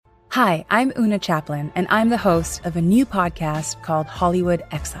Hi, I'm Una Chaplin, and I'm the host of a new podcast called Hollywood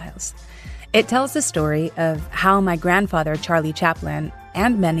Exiles. It tells the story of how my grandfather, Charlie Chaplin,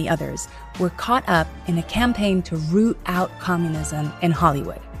 and many others were caught up in a campaign to root out communism in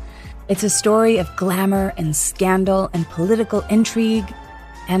Hollywood. It's a story of glamour and scandal and political intrigue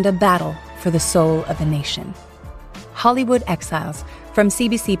and a battle for the soul of a nation. Hollywood Exiles from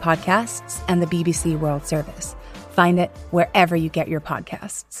CBC Podcasts and the BBC World Service. Find it wherever you get your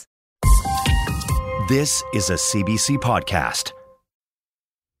podcasts. This is a CBC podcast.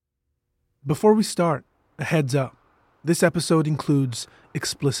 Before we start, a heads up. This episode includes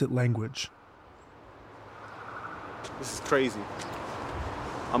explicit language. This is crazy.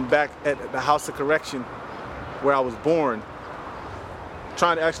 I'm back at the House of Correction where I was born,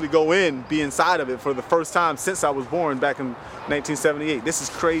 trying to actually go in, be inside of it for the first time since I was born back in 1978. This is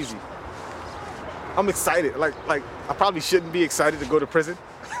crazy. I'm excited. Like I probably shouldn't be excited to go to prison.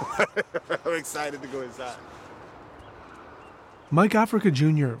 I'm excited to go inside. Mike Africa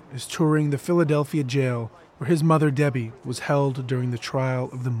Jr. is touring the Philadelphia jail where his mother, Debbie, was held during the trial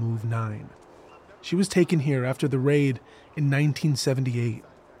of the Move 9. She was taken here after the raid in 1978,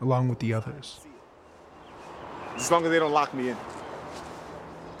 along with the others. As long as they don't lock me in.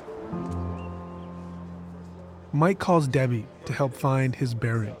 Mike calls Debbie to help find his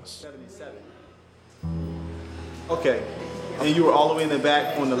bearings. Okay, and you were all the way in the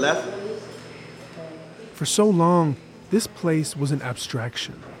back on the left? For so long, this place was an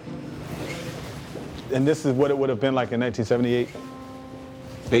abstraction. And this is what it would have been like in 1978?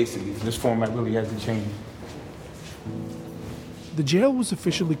 Basically, this format really hasn't changed. The jail was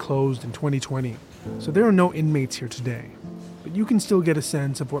officially closed in 2020, so there are no inmates here today. But you can still get a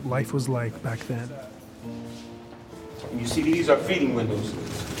sense of what life was like back then. You see, these are feeding windows.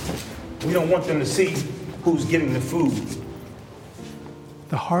 We don't want them to see who's getting the food.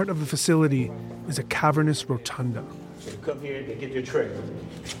 The heart of the facility is a cavernous rotunda. So you come here, they get your tray.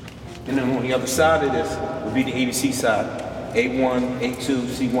 And then on the other side of this will be the ABC side. A1, A2,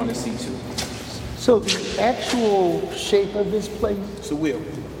 C1, and C2. So the actual shape of this place? It's a wheel.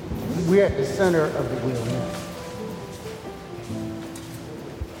 We're at the center of the wheel now.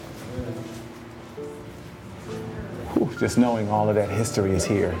 Just knowing all of that history is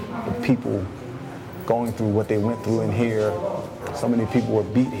here. The people going through what they went through in here. So many people were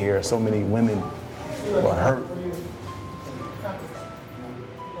beat here. So many women were hurt.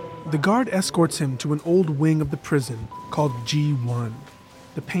 The guard escorts him to an old wing of the prison called G1.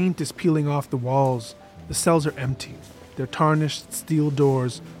 The paint is peeling off the walls. The cells are empty. Their tarnished steel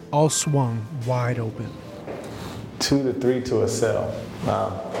doors all swung wide open. 2 to 3 to a cell.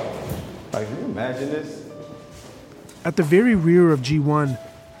 Wow. Like, can you imagine this? At the very rear of G1,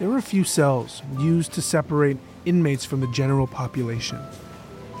 there were a few cells used to separate inmates from the general population.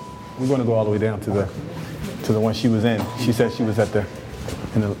 We're going to go all the way down to the one she was in. She said she was in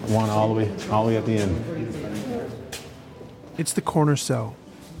the one all the way at the end. It's the corner cell,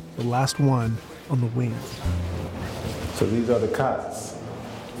 the last one on the wing. So these are the cots.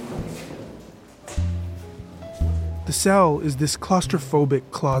 The cell is this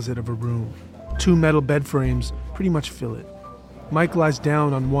claustrophobic closet of a room. 2 metal bed frames pretty much fill it. Mike lies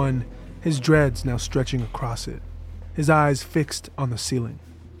down on one, his dreads now stretching across it, his eyes fixed on the ceiling.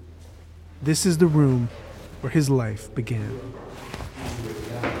 This is the room where his life began.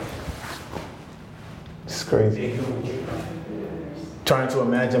 It's crazy. Trying to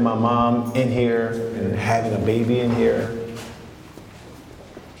imagine my mom in here and having a baby in here.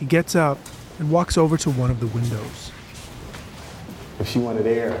 He gets up and walks over to one of the windows. If she wanted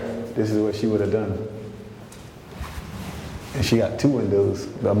air, this is what she would have done. And she got 2 windows,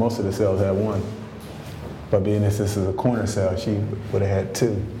 but most of the cells have 1. But being this is a corner cell, she would have had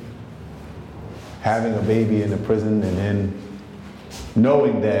 2. Having a baby in the prison and then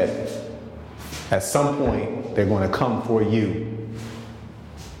knowing that at some point they're going to come for you.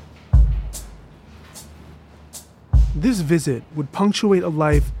 This visit would punctuate a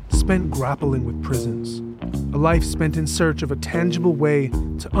life spent grappling with prisons, a life spent in search of a tangible way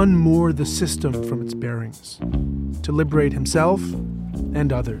to unmoor the system from its bearings, to liberate himself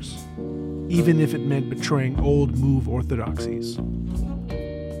and others, even if it meant betraying old move orthodoxies.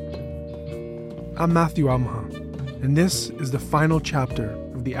 I'm Matthew Amha, and this is the final chapter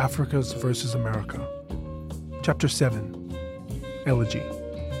of the Africas versus America. Chapter 7, Elegy.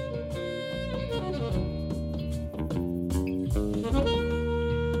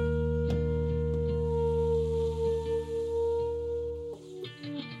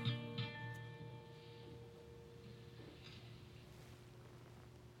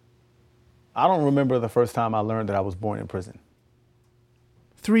 I don't remember the first time I learned that I was born in prison.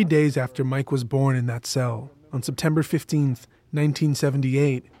 3 days after Mike was born in that cell, on September 15th,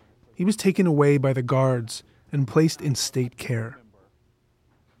 1978, he was taken away by the guards and placed in state care.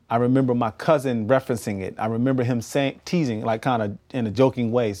 I remember my cousin referencing it. I remember him teasing, like kind of in a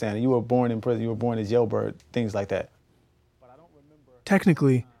joking way, saying, "You were born in prison, you were born as jailbird," things like that.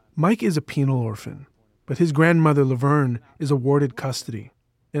 Technically, Mike is a penal orphan, but his grandmother, Laverne, is awarded custody.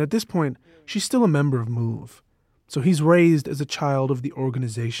 And at this point, she's still a member of MOVE. So he's raised as a child of the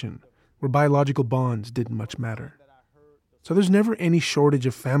organization, where biological bonds didn't much matter. So there's never any shortage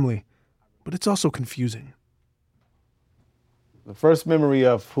of family, but it's also confusing. The first memory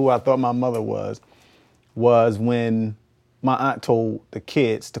of who I thought my mother was when my aunt told the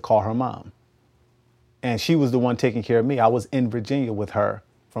kids to call her mom. And she was the one taking care of me. I was in Virginia with her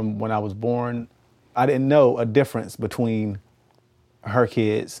from when I was born. I didn't know a difference between her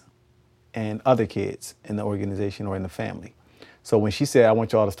kids and other kids in the organization or in the family. So when she said, "I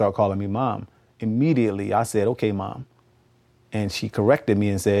want y'all to start calling me mom," immediately I said, "Okay, mom." And she corrected me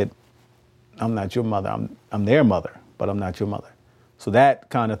and said, "I'm not your mother. I'm their mother, but I'm not your mother." So that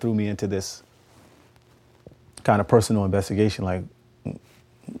kind of threw me into this kind of personal investigation, like,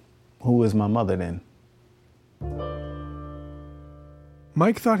 who is my mother then?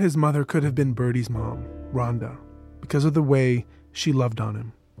 Mike thought his mother could have been Birdie's mom, Rhonda, because of the way she loved on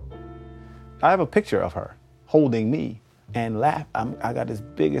him. I have a picture of her holding me and laugh. I got this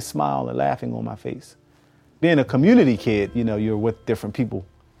biggest smile and laughing on my face. Being a community kid, you're with different people.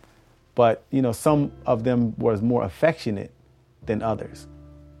 But, some of them was more affectionate than others.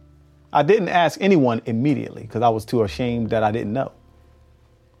 I didn't ask anyone immediately because I was too ashamed that I didn't know.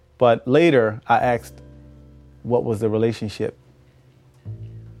 But later I asked, what was the relationship?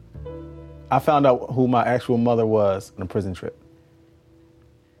 I found out who my actual mother was on a prison trip.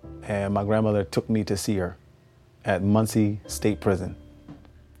 And my grandmother took me to see her at Muncie State Prison.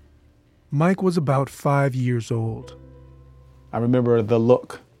 Mike was about 5 years old. I remember the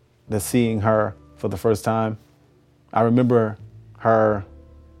look, the seeing her for the first time. I remember her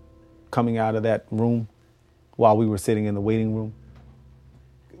coming out of that room while we were sitting in the waiting room.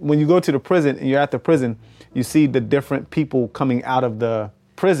 When you go to the prison and you're at the prison, you see the different people coming out of the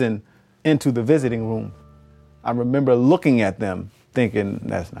prison into the visiting room. I remember looking at them thinking,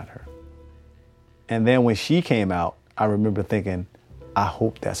 that's not her. And then when she came out, I remember thinking, I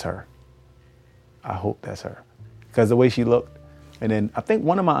hope that's her. I hope that's her. Because the way she looked. And then I think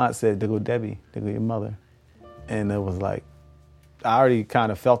one of my aunts said, "There go Debbie, there go your mother." And it was like, I already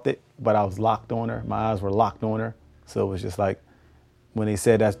kind of felt it, but I was locked on her. My eyes were locked on her. So it was just like, when they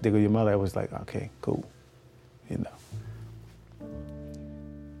said, "That's there go your mother," it was like, okay, cool,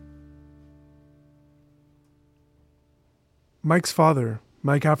 Mike's father,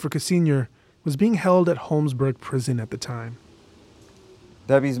 Mike Africa Sr., was being held at Holmesburg Prison at the time.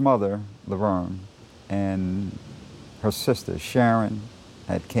 Debbie's mother, Laverne, and her sister, Sharon,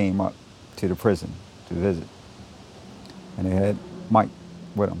 had came up to the prison to visit. And they had Mike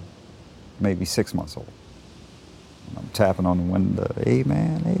with them, maybe 6 months old. And I'm tapping on the window, "Hey,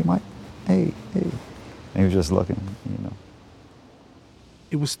 man, hey, Mike, hey, hey." And he was just looking,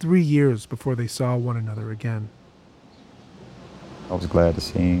 It was 3 years before they saw one another again. I was glad to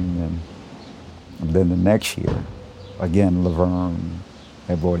see him. And then the next year, again, Laverne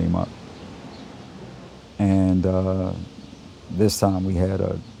had brought him up. And this time we had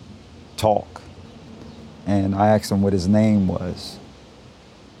a talk. And I asked him what his name was.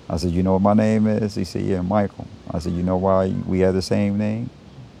 I said, "You know what my name is?" He said, "Yeah, Michael." I said, "You know why we have the same name?"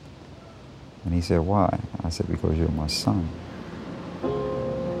 And he said, "Why?" I said, "Because you're my son."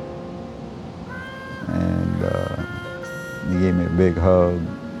 And he gave me a big hug,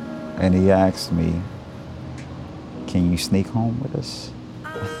 and he asked me, "Can you sneak home with us?"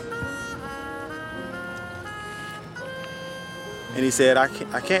 And he said, I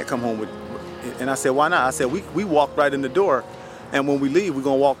can't come home with, and I said, "Why not?" I said, we walk right in the door, and when we leave, we're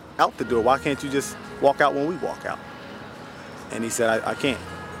gonna walk out the door. Why can't you just walk out when we walk out? And he said, I can't.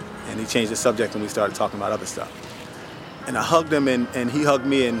 And he changed the subject and we started talking about other stuff. And I hugged him and he hugged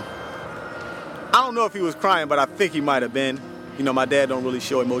me, and I don't know if he was crying, but I think he might have been. My dad don't really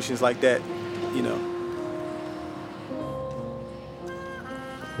show emotions like that, Yeah.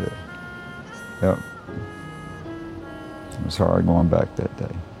 Yep. It was hard going back that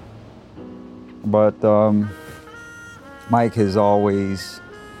day. But Mike has always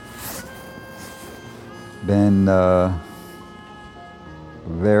been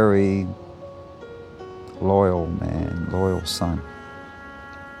very loyal man, loyal son.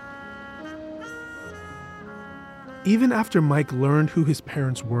 Even after Mike learned who his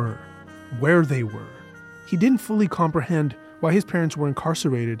parents were, where they were, he didn't fully comprehend why his parents were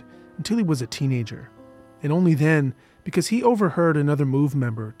incarcerated until he was a teenager. And only then because he overheard another MOVE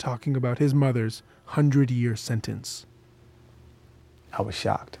member talking about his mother's 100-year sentence. I was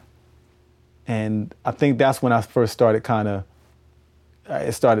shocked. And I think that's when I first started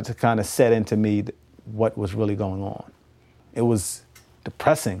it started to kind of set into me what was really going on. It was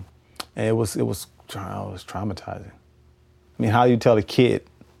depressing, and it was traumatizing. I mean, how you tell a kid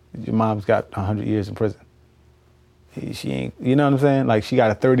your mom's got 100 years in prison? She ain't, you know what I'm saying? Like, she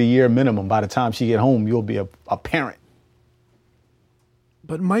got a 30-year minimum. By the time she get home, you'll be a parent.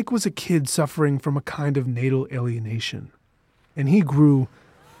 But Mike was a kid suffering from a kind of natal alienation, and he grew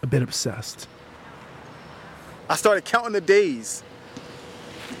a bit obsessed. I started counting the days,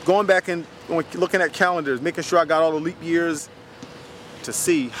 going back and looking at calendars, making sure I got all the leap years to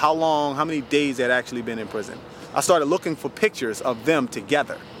see how many days they'd actually been in prison. I started looking for pictures of them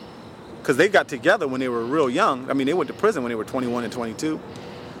together, because they got together when they were real young. I mean, they went to prison when they were 21 and 22.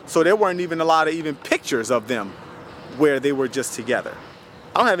 So there weren't even a lot of even pictures of them where they were just together.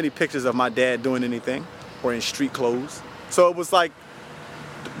 I don't have any pictures of my dad doing anything or in street clothes. So it was like,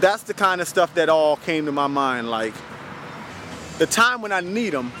 that's the kind of stuff that all came to my mind. Like, the time when I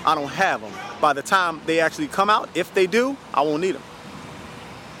need them, I don't have them. By the time they actually come out, if they do, I won't need them.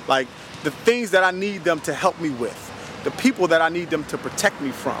 Like, the things that I need them to help me with, the people that I need them to protect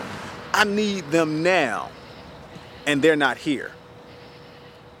me from, I need them now, and they're not here.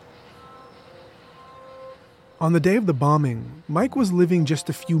 On the day of the bombing, Mike was living just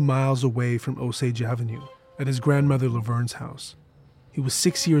a few miles away from Osage Avenue at his grandmother Laverne's house. He was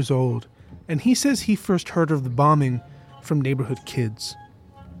 6 years old, and he says he first heard of the bombing from neighborhood kids.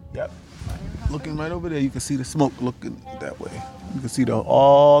 Yep. Looking right over there, you can see the smoke looking that way. You can see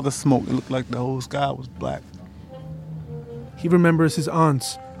all the smoke. It looked like the whole sky was black. He remembers his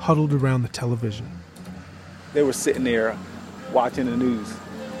aunts huddled around the television. They were sitting there watching the news,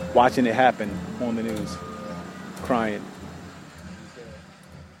 watching it happen on the news, crying.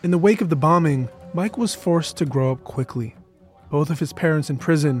 In the wake of the bombing, Mike was forced to grow up quickly. Both of his parents in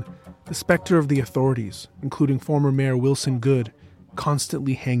prison, the specter of the authorities, including former Mayor Wilson Goode,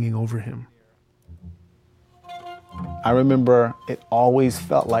 constantly hanging over him. I remember it always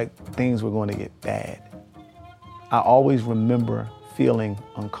felt like things were going to get bad. I always remember feeling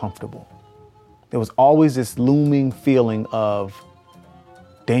uncomfortable. There was always this looming feeling of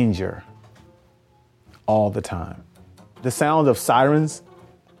danger all the time. The sound of sirens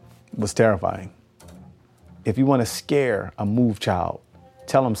was terrifying. If you want to scare a MOVE child,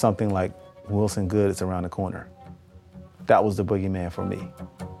 tell them something like Wilson Goode is around the corner. That was the boogeyman for me.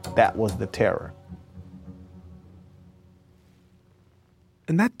 That was the terror.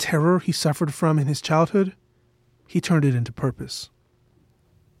 And that terror he suffered from in his childhood, he turned it into purpose.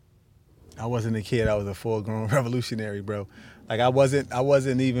 I wasn't a kid. I was a full-grown revolutionary, bro. Like, I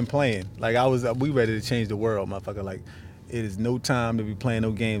wasn't even playing. Like, we ready to change the world, motherfucker. Like, it is no time to be playing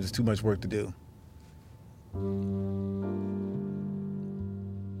no games. It's too much work to do.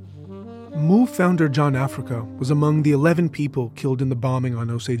 MOVE founder John Africa was among the 11 people killed in the bombing on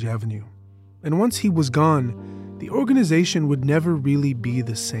Osage Avenue. And once he was gone, the organization would never really be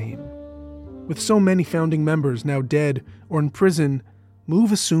the same. With so many founding members now dead or in prison,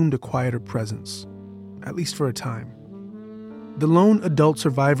 MOVE assumed a quieter presence, at least for a time. The lone adult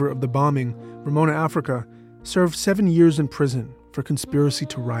survivor of the bombing, Ramona Africa, served 7 years in prison for conspiracy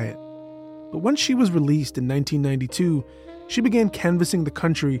to riot. But once she was released in 1992, she began canvassing the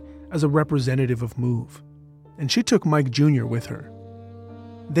country as a representative of MOVE, and she took Mike Jr. with her.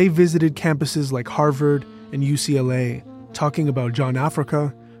 They visited campuses like Harvard and UCLA, talking about John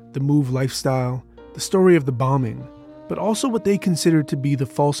Africa, the MOVE lifestyle, the story of the bombing, but also what they considered to be the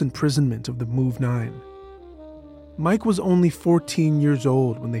false imprisonment of the MOVE 9. Mike was only 14 years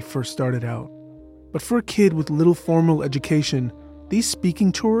old when they first started out, but for a kid with little formal education, these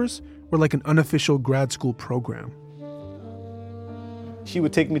speaking tours were like an unofficial grad school program. She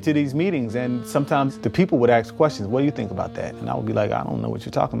would take me to these meetings, and sometimes the people would ask questions. What do you think about that? And I would be like, I don't know what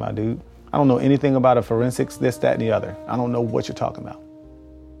you're talking about, dude. I don't know anything about a forensics, this, that, and the other. I don't know what you're talking about.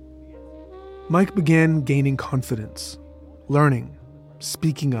 Mike began gaining confidence, learning,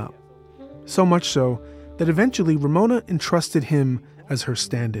 speaking up. So much so that eventually Ramona entrusted him as her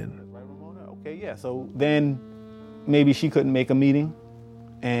stand-in. Okay, yeah, so then maybe she couldn't make a meeting,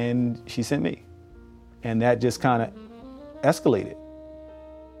 and she sent me. And that just kind of escalated.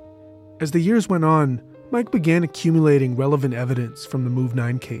 As the years went on, Mike began accumulating relevant evidence from the MOVE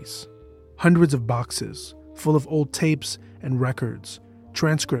 9 case. Hundreds of boxes full of old tapes and records,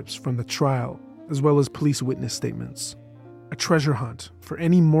 transcripts from the trial, as well as police witness statements. a treasure hunt for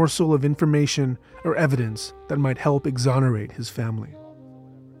any morsel of information or evidence that might help exonerate his family.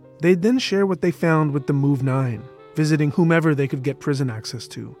 They'd then share what they found with the Move 9, visiting whomever they could get prison access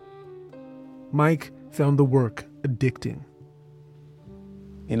to. Mike found the work addicting.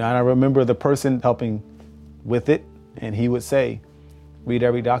 And I remember the person helping with it, and he would say, read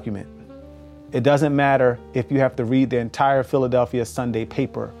every document. It doesn't matter if you have to read the entire Philadelphia Sunday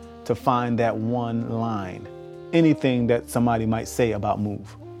paper to find that one line. Anything that somebody might say about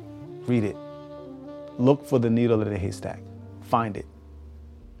Move, read it. Look for the needle in the haystack. Find it.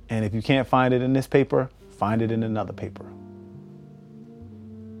 And if you can't find it in this paper, find it in another paper.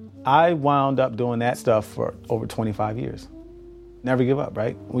 I wound up doing that stuff for over 25 years. Never give up,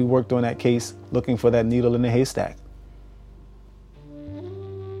 right? We worked on that case looking for that needle in the haystack.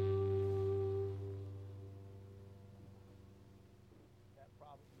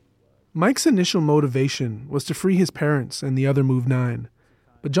 Mike's initial motivation was to free his parents and the other Move 9,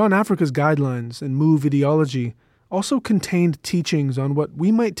 but John Africa's guidelines and Move ideology also contained teachings on what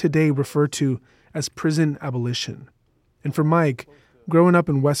we might today refer to as prison abolition. And for Mike, growing up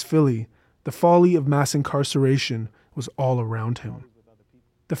in West Philly, the folly of mass incarceration was all around him.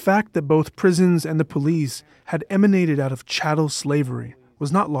 The fact that both prisons and the police had emanated out of chattel slavery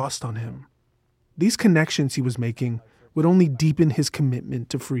was not lost on him. These connections he was making would only deepen his commitment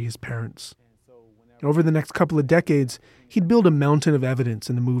to free his parents. Over the next couple of decades, he'd build a mountain of evidence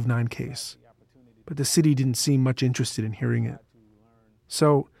in the Move 9 case. But the city didn't seem much interested in hearing it.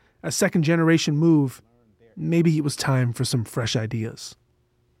 So, as second-generation Move, maybe it was time for some fresh ideas.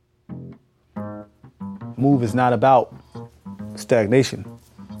 Move is not about stagnation.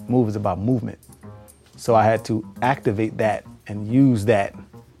 Move is about movement. So I had to activate that and use that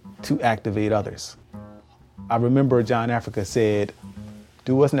to activate others. I remember John Africa said,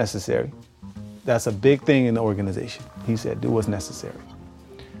 do what's necessary. That's a big thing in the organization. He said, do what's necessary.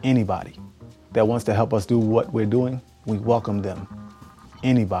 Anybody that wants to help us do what we're doing, we welcome them.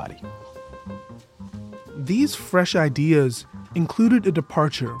 Anybody. These fresh ideas included a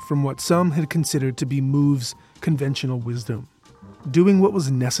departure from what some had considered to be Move's conventional wisdom. Doing what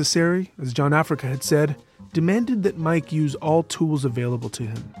was necessary, as John Africa had said, demanded that Mike use all tools available to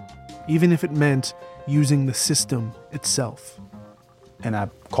him, even if it meant using the system itself. And I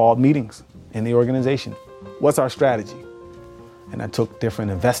called meetings in the organization. What's our strategy? And I took different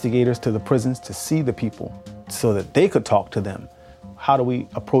investigators to the prisons to see the people so that they could talk to them. How do we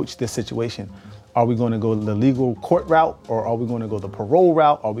approach this situation? Are we going to go the legal court route, or are we going to go the parole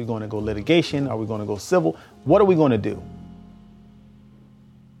route? Are we going to go litigation? Are we going to go civil? What are we going to do?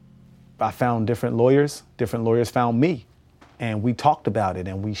 I found different lawyers found me, and we talked about it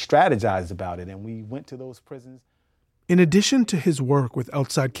and we strategized about it and we went to those prisons. In addition to his work with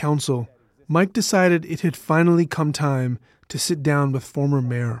outside counsel, Mike decided it had finally come time to sit down with former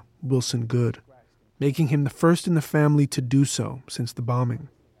Mayor Wilson Goode, making him the first in the family to do so since the bombing.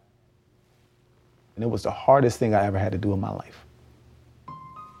 And it was the hardest thing I ever had to do in my life.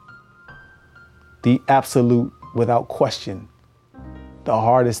 The absolute, without question, the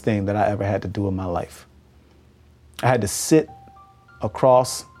hardest thing that I ever had to do in my life. I had to sit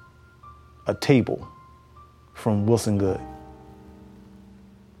across a table from Wilson Goode,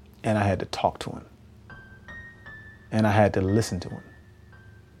 and I had to talk to him, and I had to listen to him,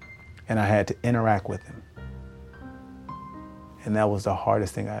 and I had to interact with him. And that was the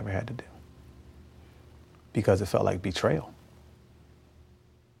hardest thing I ever had to do, because it felt like betrayal.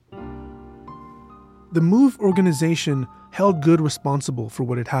 The Move organization held Goode responsible for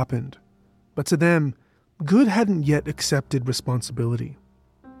what had happened, but to them, Goode hadn't yet accepted responsibility.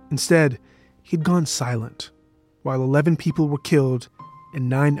 Instead, he'd gone silent, while 11 people were killed and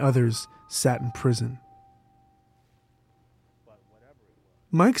 9 others sat in prison.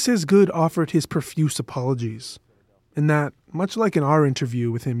 Mike says Goode offered his profuse apologies, and that, much like in our interview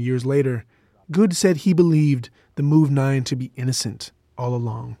with him years later, Goode said he believed the Move 9 to be innocent all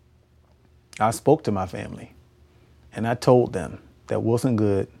along. I spoke to my family, and I told them that Wilson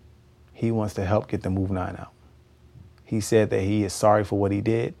Goode, he wants to help get the Move 9 out. He said that he is sorry for what he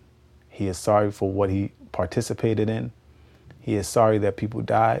did. He is sorry for what he participated in. He is sorry that people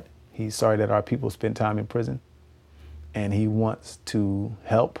died. He's sorry that our people spent time in prison. And he wants to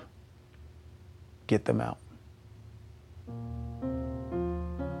help get them out.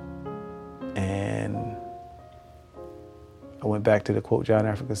 And I went back to the quote John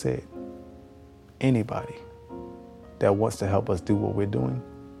Africa said, anybody that wants to help us do what we're doing,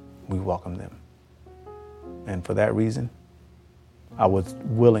 we welcome them. And for that reason, I was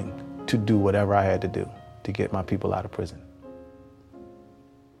willing to do whatever I had to do to get my people out of prison.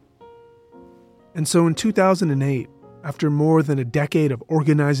 And so in 2008, After more than a decade of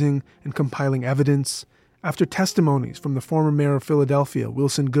organizing and compiling evidence, after testimonies from the former mayor of Philadelphia,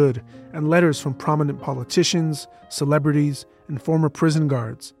 Wilson Goode, and letters from prominent politicians, celebrities, and former prison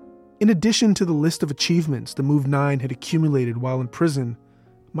guards, in addition to the list of achievements the Move 9 had accumulated while in prison,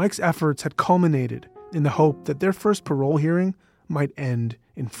 Mike's efforts had culminated in the hope that their first parole hearing might end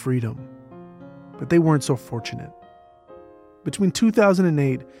in freedom. But they weren't so fortunate. Between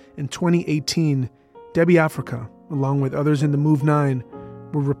 2008 and 2018, Debbie Africa, along with others in the Move 9,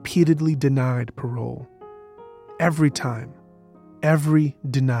 were repeatedly denied parole. Every time, every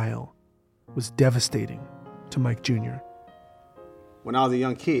denial was devastating to Mike Jr. When I was a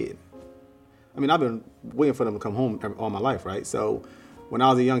young kid, I've been waiting for them to come home all my life, right? So when I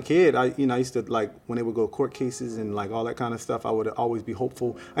was a young kid, I used to, when they would go court cases and all that kind of stuff, I would always be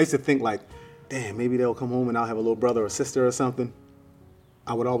hopeful. I used to think damn, maybe they'll come home and I'll have a little brother or sister or something.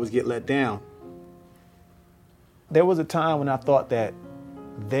 I would always get let down. There was a time when I thought that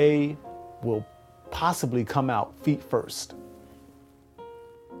they will possibly come out feet first.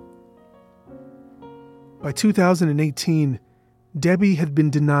 By 2018, Debbie had been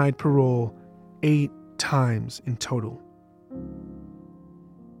denied parole 8 times in total.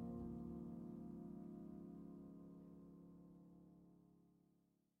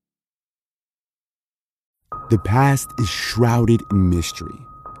 The past is shrouded in mystery.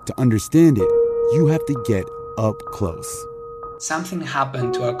 To understand it, you have to get up close. Something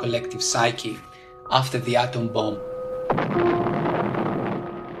happened to our collective psyche after the atom bomb.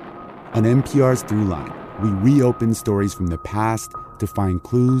 On NPR's Throughline, we reopen stories from the past to find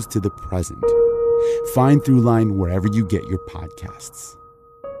clues to the present. Find Throughline wherever you get your podcasts.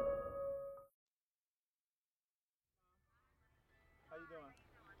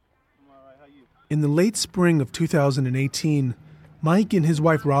 In the late spring of 2018, Mike and his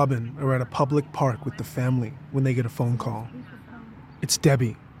wife Robin are at a public park with the family when they get a phone call. It's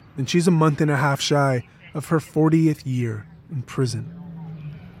Debbie, and she's a month and a half shy of her 40th year in prison.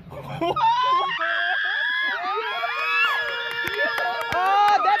 Oh,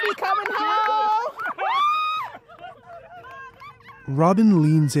 Debbie coming home! Robin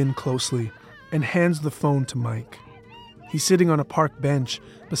leans in closely and hands the phone to Mike. He's sitting on a park bench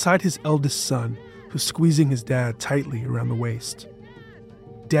beside his eldest son, who's squeezing his dad tightly around the waist.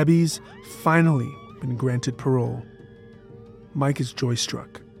 Debbie's finally been granted parole. Mike is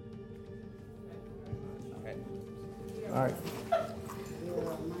joy-struck. All right.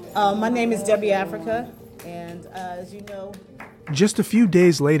 My name is Debbie Africa, and as you know... Just a few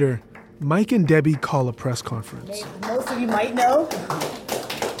days later, Mike and Debbie call a press conference. Most of you might know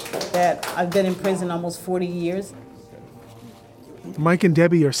that I've been in prison almost 40 years. Mike and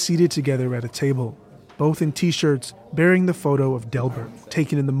Debbie are seated together at a table, both in T-shirts bearing the photo of Delbert,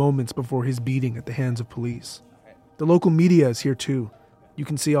 taken in the moments before his beating at the hands of police. The local media is here too. You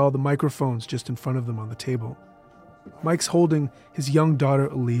can see all the microphones just in front of them on the table. Mike's holding his young daughter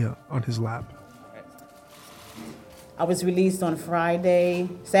Aaliyah on his lap. I was released on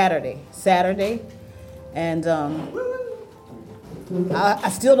Saturday, and I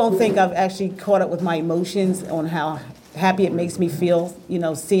still don't think I've actually caught up with my emotions on how happy it makes me feel,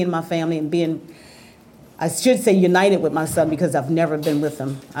 seeing my family and being, I should say, united with my son, because I've never been with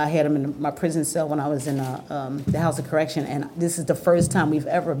him. I had him in my prison cell when I was in the House of Correction, and this is the first time we've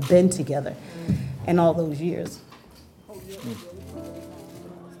ever been together in all those years.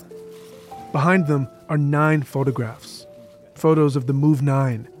 Behind them are 9 photographs. Photos of the Move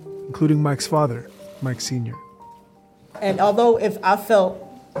 9, including Mike's father, Mike Sr. And although if I felt,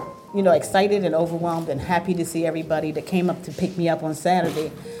 excited and overwhelmed and happy to see everybody that came up to pick me up on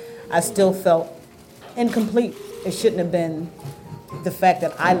Saturday, I still felt incomplete. It shouldn't have been the fact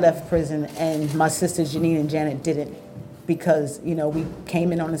that I left prison and my sisters Janine and Janet didn't, because, we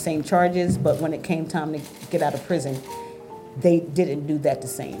came in on the same charges, but when it came time to get out of prison, they didn't do that the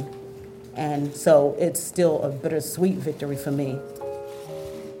same. And so it's still a bittersweet victory for me.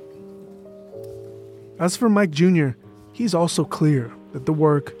 As for Mike Jr., he's also clear that the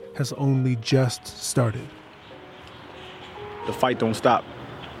work has only just started. The fight don't stop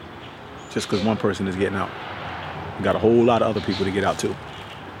just because one person is getting out. We got a whole lot of other people to get out too.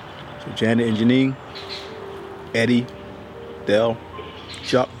 So Janet and Janine, Eddie, Del,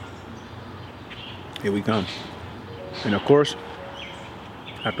 Chuck, here we come. And of course,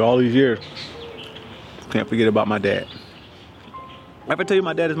 after all these years, can't forget about my dad. Ever tell you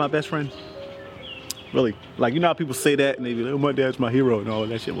my dad is my best friend? Really. Like, how people say that and they be like, oh, my dad's my hero and all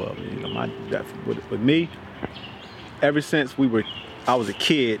that shit. Well, my dad, with me, ever since I was a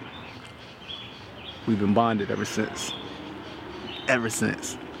kid, we've been bonded ever since. Ever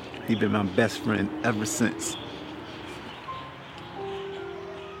since. He's been my best friend ever since.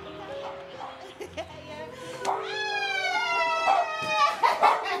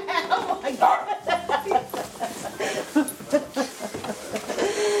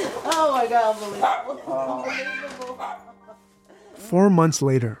 Oh my God, unbelievable. 4 months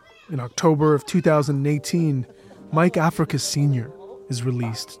later, in October of 2018, Mike Africa Sr. is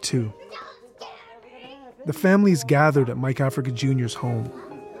released too. The families gathered at Mike Africa Jr.'s home.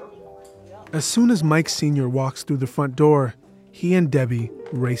 As soon as Mike Sr. walks through the front door, he and Debbie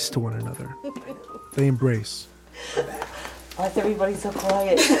race to one another. They embrace. Why is everybody so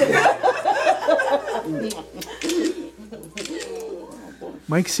quiet?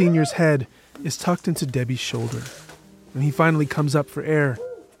 Mike Sr.'s head is tucked into Debbie's shoulder. When he finally comes up for air,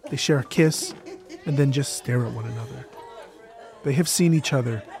 they share a kiss and then just stare at one another. They have seen each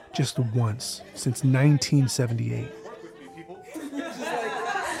other just once since 1978.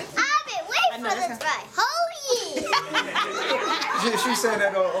 She said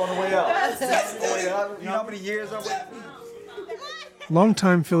that on the way out. You know how many years I waited?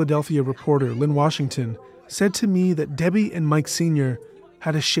 Longtime Philadelphia reporter Lynn Washington said to me that Debbie and Mike Sr.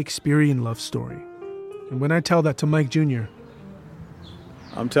 had a Shakespearean love story. And when I tell that to Mike Jr.,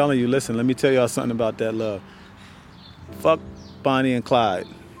 I'm telling you, listen, let me tell y'all something about that love. Fuck Bonnie and Clyde.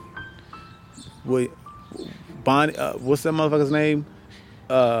 Wait, Bonnie, what's that motherfucker's name?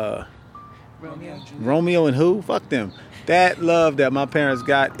 Romeo and who? Fuck them. That love that my parents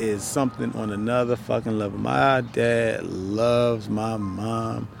got is something on another fucking level. My dad loves my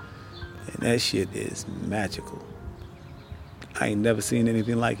mom, and that shit is magical. I ain't never seen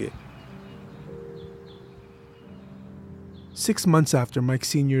anything like it. 6 months after Mike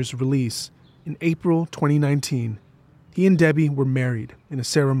Sr.'s release, in April 2019, he and Debbie were married in a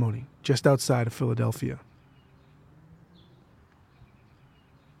ceremony just outside of Philadelphia.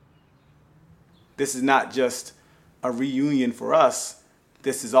 This is not just a reunion for us.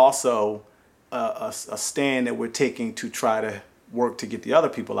 This is also a stand that we're taking to try to work to get the other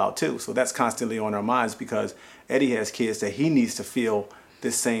people out too. So that's constantly on our minds because Eddie has kids that he needs to feel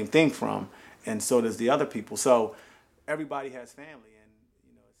this same thing from, and so does the other people. So everybody has family.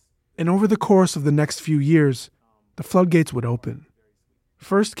 And over the course of the next few years, the floodgates would open.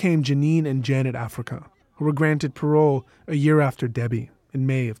 First came Janine and Janet Africa, who were granted parole a year after Debbie in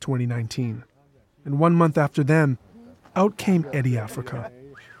May of 2019. And 1 month after them, out came Eddie Africa.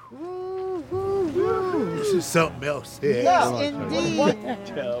 This is something else. Yes, indeed.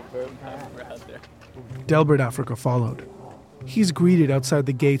 Delbert Africa followed. He's greeted outside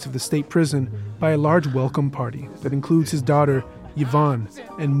the gates of the state prison by a large welcome party that includes his daughter, Yvonne,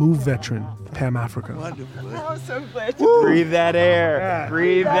 and MOVE veteran, Pam Africa. Wonderful. I'm so glad to breathe that air. Yeah.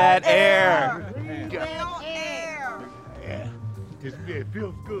 Breathe that air. Breathe that air. Yeah, it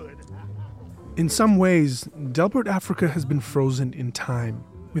feels good. In some ways, Delbert Africa has been frozen in time,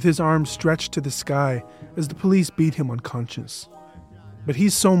 with his arms stretched to the sky as the police beat him unconscious. But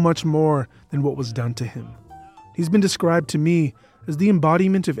he's so much more than what was done to him. He's been described to me as the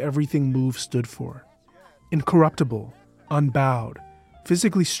embodiment of everything MOVE stood for. Incorruptible, unbowed,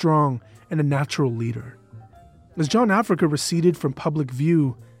 physically strong, and a natural leader. As John Africa receded from public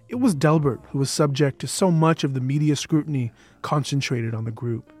view, it was Delbert who was subject to so much of the media scrutiny concentrated on the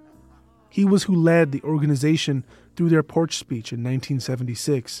group. He was who led the organization through their porch speech in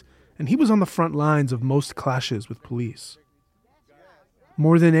 1976, and he was on the front lines of most clashes with police.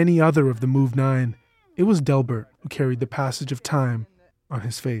 More than any other of the MOVE 9, it was Delbert who carried the passage of time on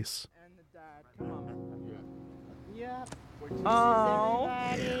his face. Oh,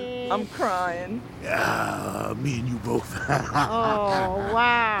 I'm crying. Me and you both. Oh,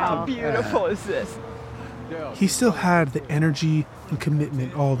 wow. How beautiful is this? He still had the energy and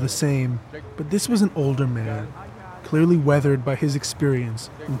commitment all the same, but this was an older man, clearly weathered by his experience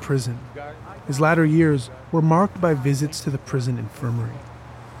in prison. His latter years were marked by visits to the prison infirmary.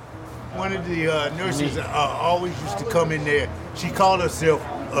 One of the nurses always used to come in there. She called herself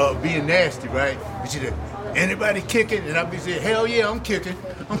being nasty, right? But she said, anybody kicking? And I'd be saying, hell yeah, I'm kicking.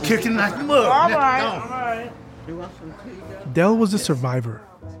 I'm kicking like a mug. All right. Del was a survivor.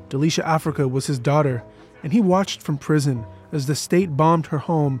 Delisha Africa was his daughter, and he watched from prison as the state bombed her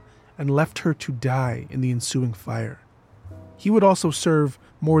home and left her to die in the ensuing fire. He would also serve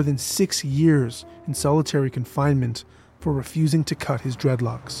more than 6 years in solitary confinement for refusing to cut his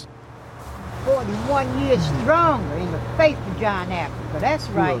dreadlocks. 41 years stronger in the faith of John Africa. That's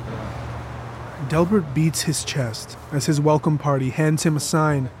right. Delbert beats his chest as his welcome party hands him a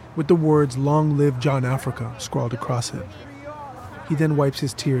sign with the words "Long live John Africa" scrawled across it. He then wipes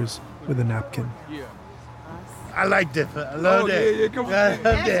his tears with a napkin. I like that. I love that. Yeah, come on. I love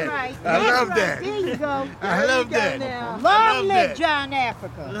That's that. right. I love That's that. right. There you go. I love that. Long live John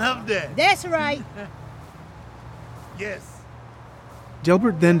Africa. I love that. That's right. Yes.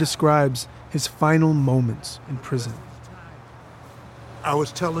 Delbert then describes his final moments in prison. I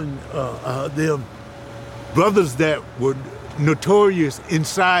was telling them brothers that were notorious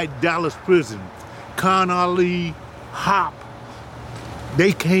inside Dallas prison, Khan Ali, Hop,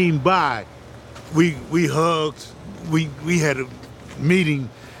 they came by. We hugged, we had a meeting,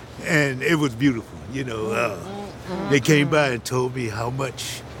 and it was beautiful, you know. They came by and told me how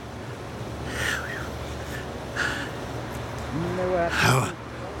much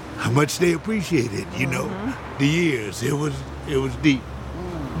they appreciated, you know, the years. It was deep.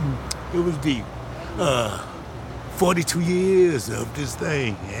 It was deep. 42 years of this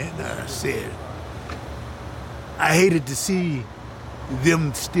thing, and I said, I hated to see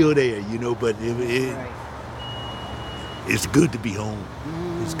them still there, you know, but it's good to be home.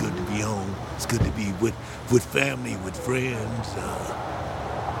 It's good to be home. It's good to be with family, with friends,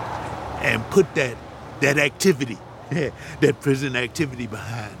 and put that activity, that prison activity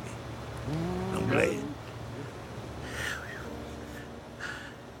behind me. I'm glad.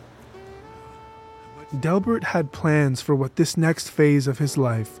 Delbert had plans for what this next phase of his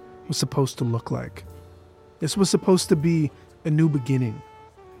life was supposed to look like. This was supposed to be a new beginning,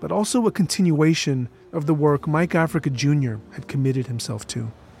 but also a continuation of the work Mike Africa Jr. had committed himself to.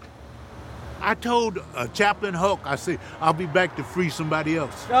 I told Chaplain Hulk, I said, I'll be back to free somebody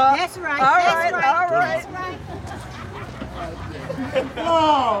else. That's right. All That's right, right. all right. That's right.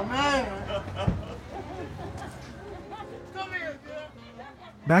 Oh, man.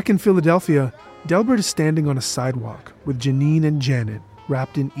 Back in Philadelphia, Delbert is standing on a sidewalk with Janine and Janet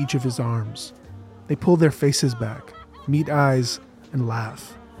wrapped in each of his arms. They pull their faces back, meet eyes, and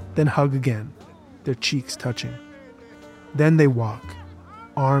laugh, then hug again, their cheeks touching. Then they walk,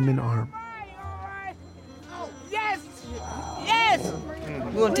 arm in arm. Yes! Yes!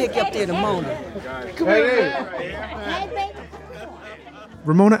 We're going to take you up there to Mona. Come here.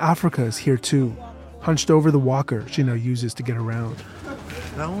 Ramona Africa is here too, hunched over the walker she now uses to get around.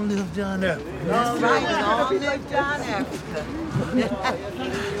 Long live John Africa. That's right, long live John Africa.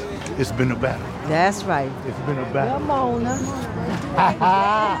 It's been a battle. That's right. It's been a battle. Come on, On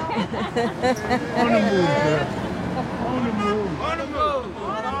the move, girl. On the move. On the move.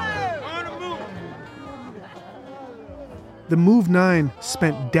 On the move. The Move 9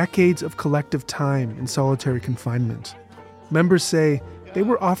 spent decades of collective time in solitary confinement. Members say they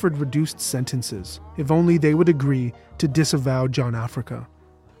were offered reduced sentences if only they would agree to disavow John Africa.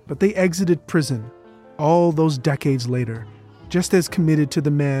 But they exited prison all those decades later, just as committed to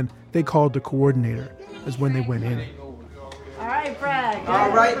the man they called the coordinator as when they went in. All right, Brad. All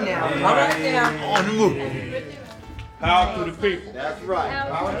right now. All right now. On the move. Power to the people. That's right.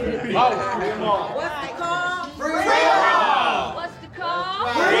 Power to the people. What's the call? Free them all. What's the call?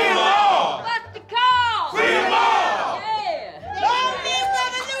 Free them all. What's the call? Free them all. Yeah. Long live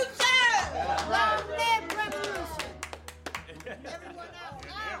revolution! Long live revolution!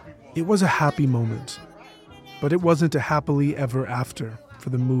 It was a happy moment, but it wasn't a happily ever after for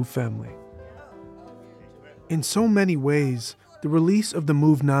the Move family. In so many ways, the release of the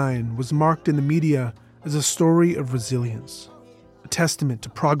Move 9 was marked in the media as a story of resilience, a testament to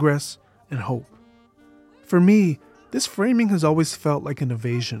progress and hope. For me, this framing has always felt like an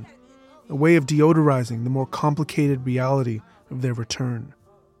evasion, a way of deodorizing the more complicated reality of their return,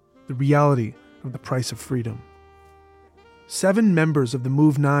 the reality of the price of freedom. 7 members of the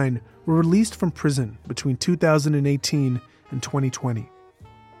Move 9 were released from prison between 2018 and 2020.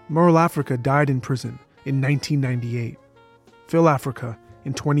 Merle Africa died in prison in 1998. Phil Africa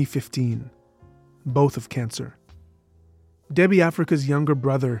in 2015, both of cancer. Debbie Africa's younger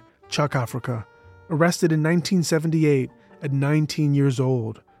brother, Chuck Africa, arrested in 1978 at 19 years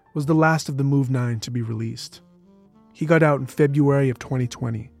old, was the last of the Move 9 to be released. He got out in February of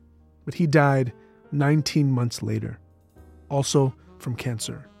 2020, but he died 19 months later, also from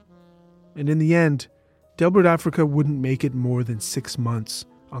cancer. And in the end, Delbert Africa wouldn't make it more than 6 months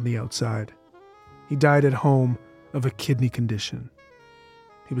on the outside. He died at home of a kidney condition.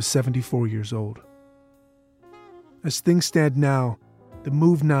 He was 74 years old. As things stand now, the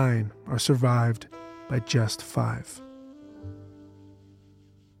Move 9 are survived by just 5.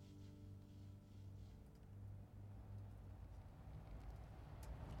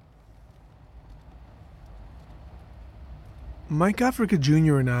 Mike Africa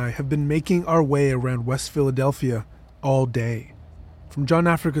Jr. and I have been making our way around West Philadelphia all day, from John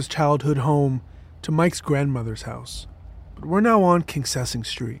Africa's childhood home to Mike's grandmother's house. But we're now on Kingsessing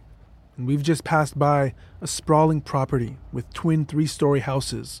Street, and we've just passed by a sprawling property with twin 3-story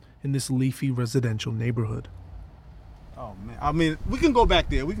houses in this leafy residential neighborhood. Oh man, I mean, we can go back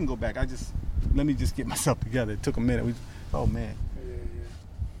there. We can go back. Let me just get myself together. It took a minute. Oh man.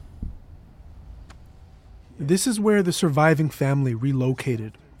 This is where the surviving family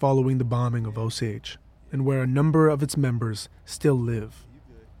relocated following the bombing of Osage, and where a number of its members still live.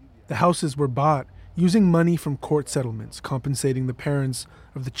 The houses were bought using money from court settlements compensating the parents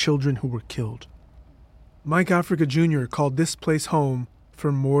of the children who were killed. Mike Africa Jr. called this place home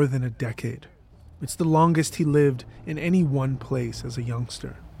for more than a decade. It's the longest he lived in any one place as a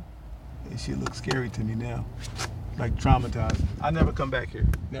youngster. This shit looks scary to me now. Like traumatized. I never come back here.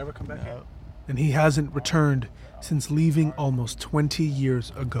 Never come back here? And he hasn't returned since leaving almost 20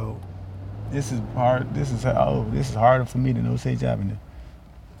 years ago. This is hard. This is harder for me than Osage Avenue.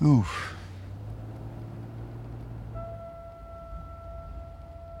 Oof.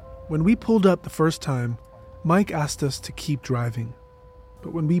 When we pulled up the first time, Mike asked us to keep driving.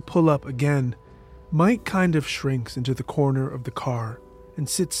 But when we pull up again, Mike kind of shrinks into the corner of the car and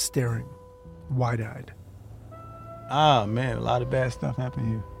sits staring, wide-eyed. Ah, man, a lot of bad stuff happened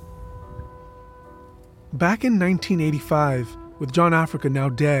here. Back in 1985, with John Africa now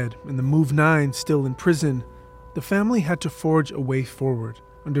dead and the Move 9 still in prison, the family had to forge a way forward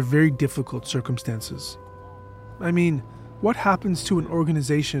under very difficult circumstances. I mean, what happens to an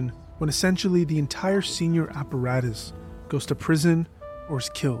organization when essentially the entire senior apparatus goes to prison or is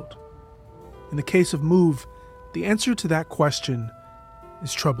killed? In the case of Move, the answer to that question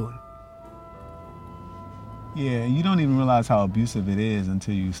is troubling. Yeah, you don't even realize how abusive it is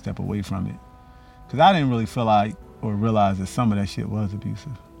until you step away from it. Because I didn't really feel like or realize that some of that shit was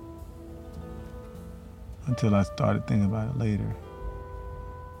abusive until I started thinking about it later.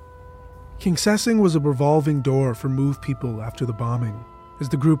 Kingsessing was a revolving door for Move people after the bombing, as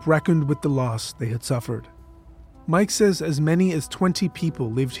the group reckoned with the loss they had suffered. Mike says as many as 20 people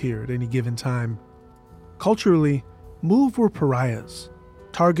lived here at any given time. Culturally, Move were pariahs,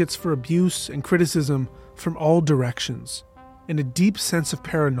 targets for abuse and criticism from all directions, and a deep sense of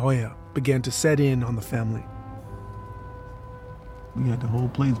paranoia began to set in on the family. We had the whole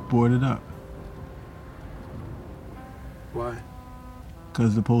place boarded up. Why?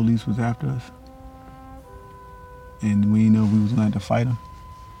 Because the police was after us. And we didn't know if we was going to have to fight them.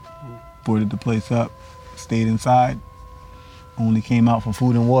 Boarded the place up, stayed inside, only came out for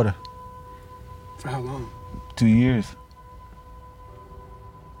food and water. For how long? 2 years.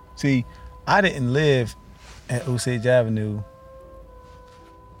 See, I didn't live at Osage Avenue.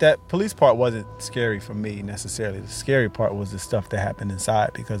 That police part wasn't scary for me necessarily. The scary part was the stuff that happened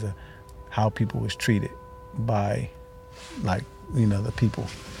inside because of how people was treated by, like, you know, the people.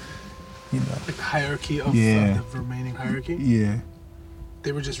 You know, like the hierarchy of the remaining hierarchy? Yeah.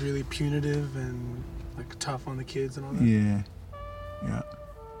 They were just really punitive and like tough on the kids and all that? Yeah. Yeah.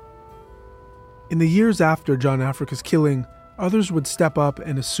 In the years after John Africa's killing, others would step up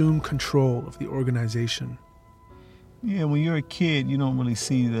and assume control of the organization. Yeah, when you're a kid, you don't really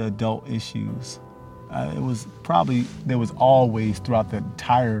see the adult issues. There was always, throughout the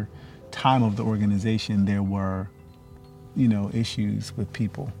entire time of the organization, there were, you know, issues with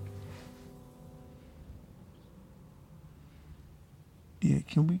people. Yeah,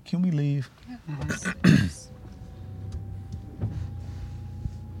 can we leave? Mm-hmm.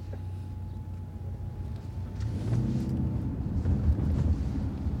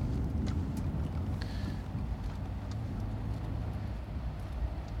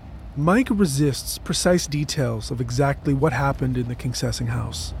 Mike resists precise details of exactly what happened in the Kingsessing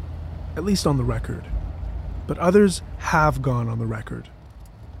house, at least on the record. But others have gone on the record.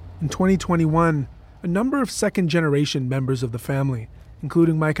 In 2021, a number of second-generation members of the family,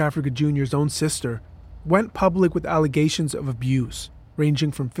 including Mike Africa Jr.'s own sister, went public with allegations of abuse,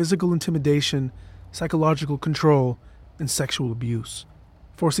 ranging from physical intimidation, psychological control, and sexual abuse,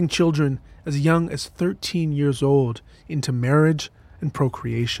 forcing children as young as 13 years old into marriage and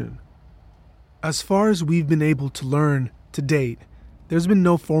procreation. As far as we've been able to learn to date, there's been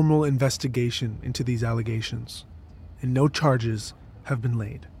no formal investigation into these allegations, and no charges have been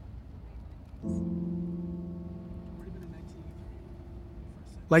laid.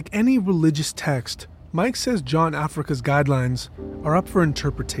 Like any religious text, Mike says John Africa's guidelines are up for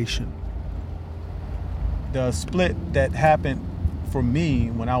interpretation. The split that happened for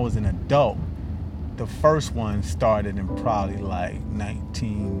me when I was an adult, the first one started in probably like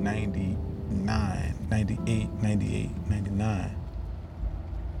 1999, 98, 99.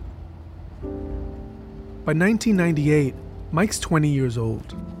 By 1998, Mike's 20 years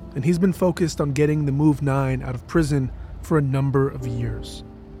old, and he's been focused on getting the Move 9 out of prison for a number of years.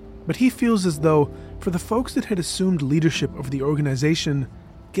 But he feels as though, for the folks that had assumed leadership of the organization,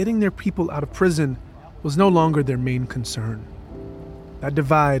 getting their people out of prison was no longer their main concern. That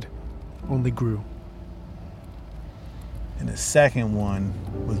divide only grew. And the second one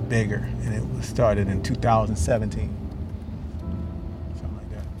was bigger, and it was started in 2017. Something like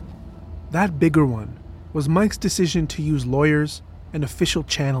that. That bigger one was Mike's decision to use lawyers and official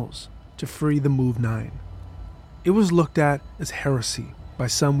channels to free the Move 9. It was looked at as heresy by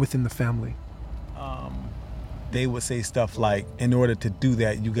some within the family. They would say stuff like, in order to do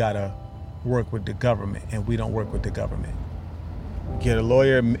that, you gotta work with the government, and we don't work with the government. Get a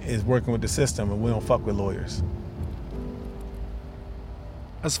lawyer is working with the system, and we don't fuck with lawyers.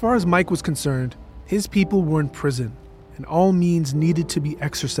 As far as Mike was concerned, his people were in prison, and all means needed to be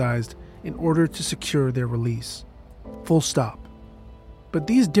exercised in order to secure their release. Full stop. But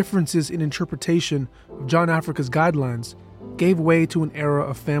these differences in interpretation of John Africa's guidelines gave way to an era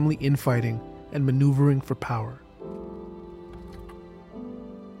of family infighting and maneuvering for power.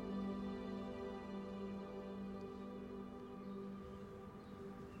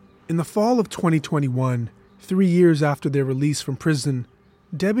 In the fall of 2021, 3 years after their release from prison,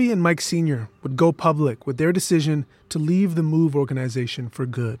 Debbie and Mike Sr. would go public with their decision to leave the Move organization for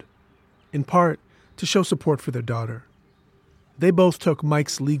good, in part to show support for their daughter. They both took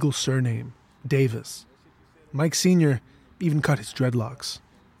Mike's legal surname, Davis. Mike Sr. even cut his dreadlocks.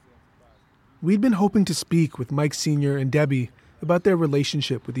 We'd been hoping to speak with Mike Sr. and Debbie about their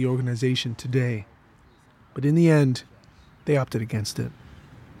relationship with the organization today, but in the end, they opted against it.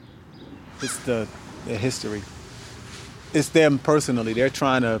 It's the history. It's them personally. They're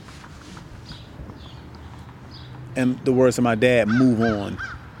trying to, in the words of my dad, move on.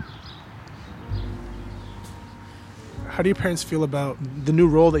 How do your parents feel about the new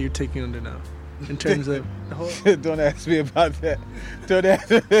role that you're taking under now? In terms of the whole... Don't ask me about that.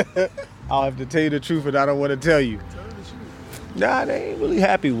 I'll have to tell you the truth, but I don't want to tell you. Tell me the truth. Nah, they ain't really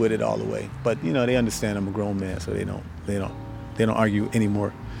happy with it all the way. But they understand I'm a grown man, so they don't argue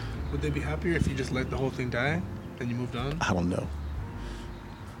anymore. Would they be happier if you just let the whole thing die and you moved on? I don't know.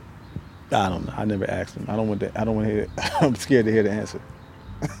 I never asked them. I don't want to hear it. I'm scared to hear the answer.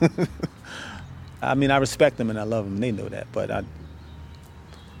 I mean, I respect them and I love them. They know that, but I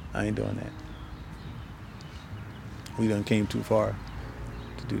ain't doing that. We done came too far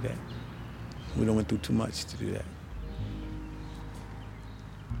to do that. We done went through too much to do that.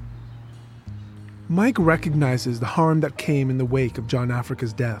 Mike recognizes the harm that came in the wake of John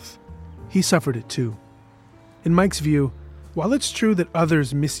Africa's death. He suffered it too. In Mike's view, while it's true that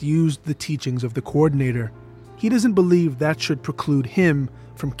others misused the teachings of the coordinator, he doesn't believe that should preclude him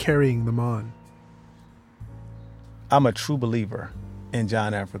from carrying them on. I'm a true believer in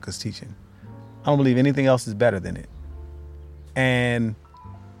John Africa's teaching. I don't believe anything else is better than it. And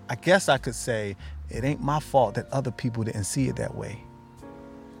I guess I could say it ain't my fault that other people didn't see it that way.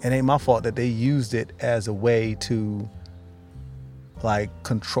 It ain't my fault that they used it as a way to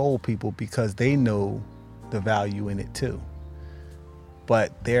control people because they know the value in it too.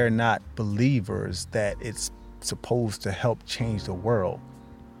 But they're not believers that it's supposed to help change the world.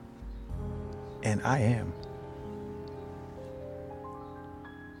 And I am.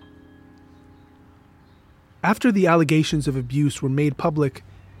 After the allegations of abuse were made public,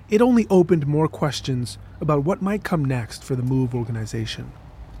 it only opened more questions about what might come next for the Move organization.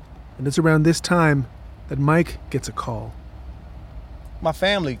 And it's around this time that Mike gets a call. My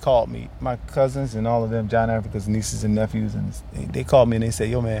family called me, my cousins and all of them, John Africa's nieces and nephews, and they called me and they said,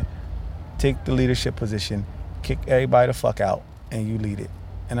 yo man, take the leadership position, kick everybody the fuck out, and you lead it.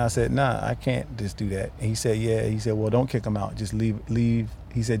 And I said, nah, I can't just do that. And he said, yeah. He said, well, don't kick them out, just leave.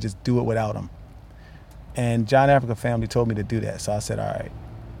 He said, just do it without them. And John Africa family told me to do that, so I said, all right.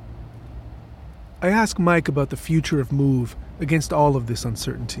 I asked Mike about the future of Move against all of this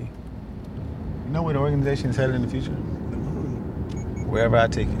uncertainty. You know where the organization is headed in the future? Wherever I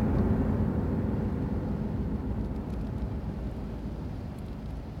take it.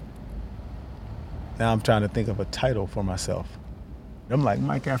 Now I'm trying to think of a title for myself. I'm like,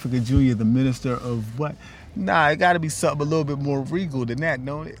 Mike Africa Jr., the minister of what? Nah, it got to be something a little bit more regal than that,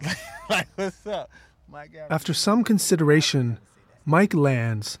 don't it? Like, what's up? Mike Africa. After some consideration, Mike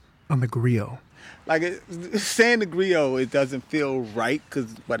lands on the griot. Saying the griot, it doesn't feel right,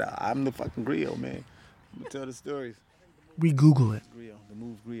 but I'm the fucking griot, man. I'm gonna tell the stories. We Google it. Griot, the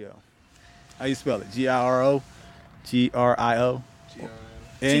Move griot. How you spell it? G-I-R-O? G-R-I-O?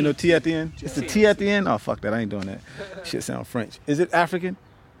 It ain't no T at the end? It's the T at the end? Oh, fuck that. I ain't doing that. Shit sound French. Is it African?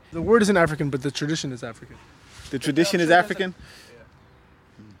 The word isn't African, but the tradition is African. The tradition is African?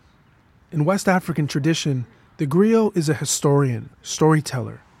 In West African tradition, the griot is a historian,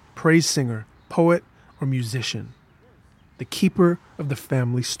 storyteller, praise singer, poet, or musician. The keeper of the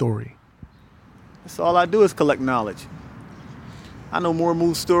family story. That's all I do is collect knowledge. I know more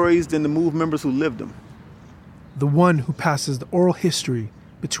Move stories than the Move members who lived them. the one who passes the oral history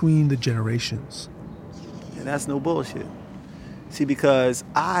between the generations. And that's no bullshit. See, because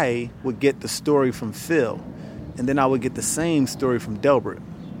I would get the story from Phil, and then I would get the same story from Delbert,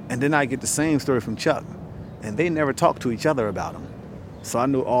 and then I get the same story from Chuck, and they never talked to each other about them. So I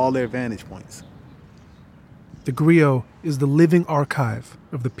knew all their vantage points. The griot is the living archive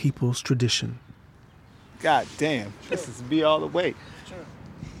of the people's tradition. God damn, this is me all the way.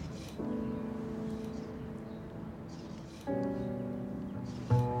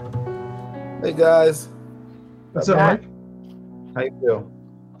 Hey guys. What's up, Mike? How you feel?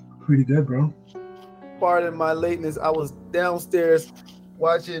 Pretty good, bro. Pardon my lateness. I was downstairs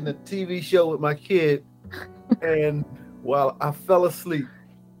watching a TV show with my kid, and while I fell asleep,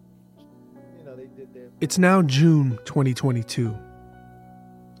 they did that. It's now June 2022.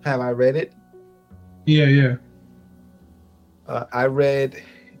 Have I read it? Yeah. I read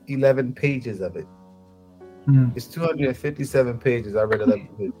 11 pages of it. It's 257 pages. I read 11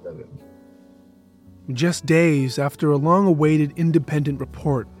 pages of it. Just days after a long-awaited independent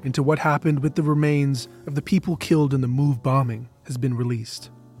report into what happened with the remains of the people killed in the MOVE bombing has been released.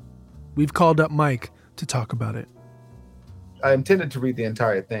 We've called up Mike to talk about it. I intended to read the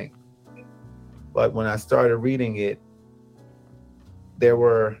entire thing, but when I started reading it, there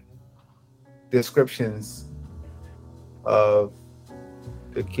were descriptions of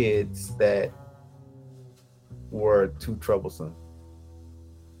the kids that were too troublesome.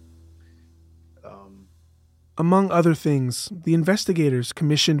 Among other things, the investigators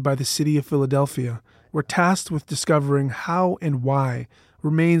commissioned by the city of Philadelphia were tasked with discovering how and why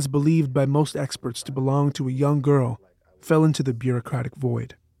remains believed by most experts to belong to a young girl fell into the bureaucratic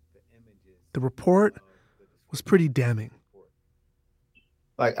void. The report was pretty damning.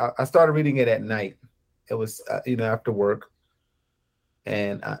 Like, I started reading it at night. It was, after work.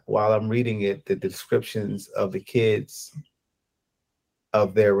 And while I'm reading it, the descriptions of the kids,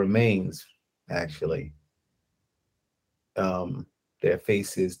 of their remains, actually, their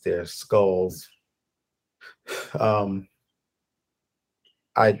faces, their skulls,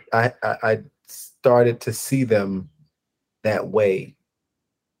 I started to see them that way.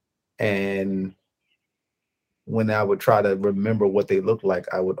 And when I would try to remember what they looked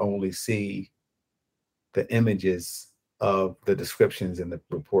like, I would only see the images of the descriptions in the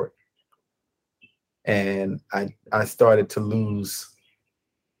report. And I started to lose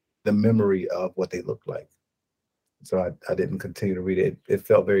the memory of what they looked like. So I didn't continue to read it. It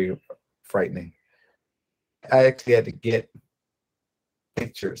felt very frightening. I actually had to get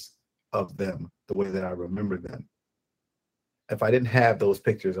pictures of them the way that I remember them. If I didn't have those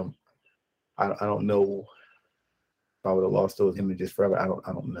pictures, I don't know if I would have lost those images forever. I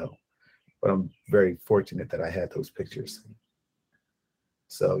don't know. But I'm very fortunate that I had those pictures.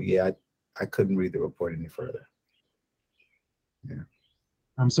 So yeah, I couldn't read the report any further. Yeah.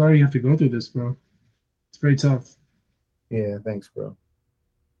 I'm sorry you have to go through this, bro. It's very tough. Yeah, thanks, bro.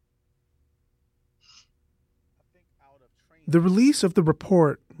 The release of the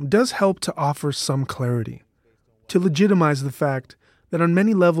report does help to offer some clarity, to legitimize the fact that on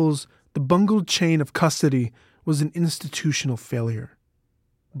many levels, the bungled chain of custody was an institutional failure.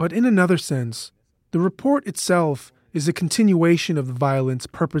 But in another sense, the report itself is a continuation of the violence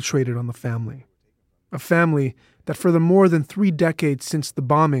perpetrated on the family. A family that for the more than 3 decades since the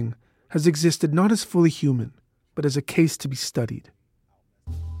bombing has existed not as fully human, but as a case to be studied.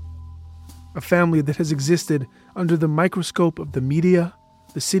 A family that has existed under the microscope of the media,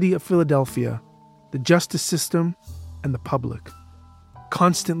 the city of Philadelphia, the justice system, and the public,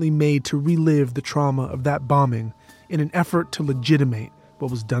 constantly made to relive the trauma of that bombing in an effort to legitimate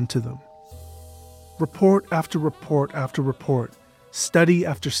what was done to them. Report after report after report, study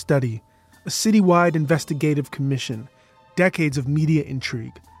after study, a citywide investigative commission, decades of media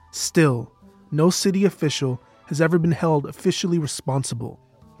intrigue. Still, no city official has ever been held officially responsible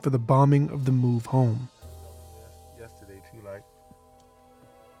for the bombing of the MOVE home. Yesterday too,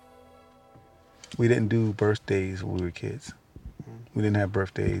 we didn't do birthdays when we were kids. We didn't have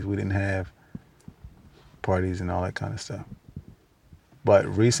birthdays. We didn't have parties and all that kind of stuff. But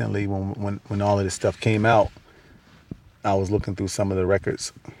recently, when all of this stuff came out, I was looking through some of the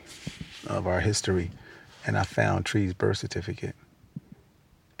records of our history, and I found Tree's birth certificate.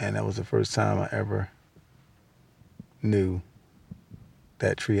 And that was the first time I ever knew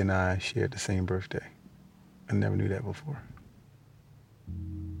that Tree and I shared the same birthday. I never knew that before.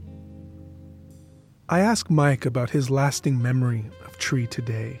 I asked Mike about his lasting memory of Tree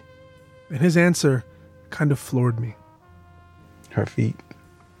today, and his answer kind of floored me. Her feet.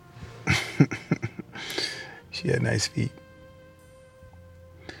 She had nice feet.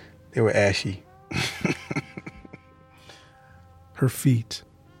 They were ashy. her feet.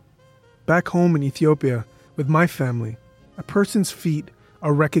 Back home in Ethiopia, with my family, a person's feet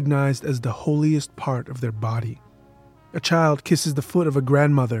are recognized as the holiest part of their body. A child kisses the foot of a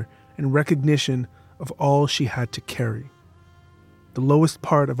grandmother in recognition of all she had to carry. The lowest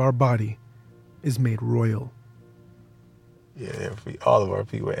part of our body is made royal. Yeah, all of our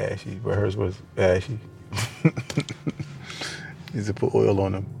feet were ashy, but hers was ashy. Used to put oil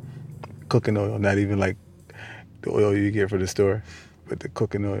on them, cooking oil, not even like the oil you get from the store, but the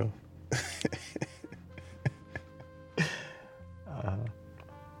cooking oil.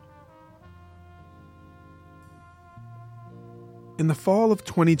 In the fall of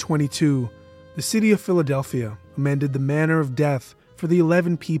 2022, the city of Philadelphia amended the manner of death for the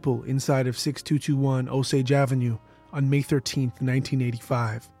 11 people inside of 6221 Osage Avenue on May 13,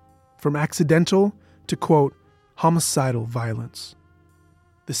 1985, from accidental to, quote, homicidal violence.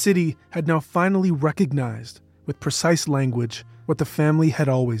 The city had now finally recognized, with precise language, what the family had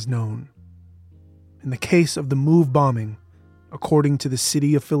always known. In the case of the Move bombing, according to the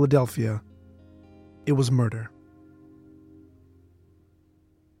city of Philadelphia, it was murder.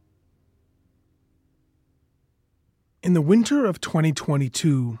 In the winter of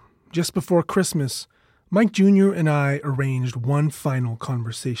 2022, just before Christmas, Mike Jr. and I arranged one final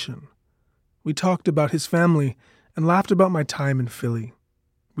conversation. We talked about his family and laughed about my time in Philly.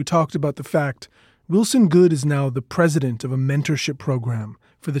 We talked about the fact Wilson Goode is now the president of a mentorship program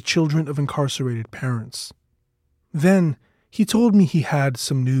for the children of incarcerated parents. Then he told me he had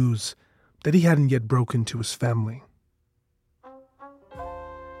some news that he hadn't yet broken to his family.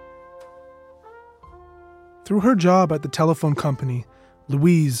 Through her job at the telephone company,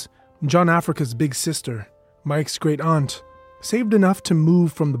 Louise, John Africa's big sister, Mike's great aunt, saved enough to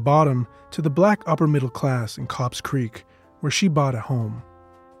move from the bottom to the black upper middle class in Cobbs Creek, where she bought a home,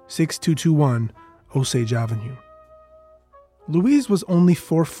 6221 Osage Avenue. Louise was only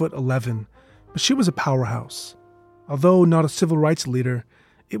 4'11", but she was a powerhouse. Although not a civil rights leader,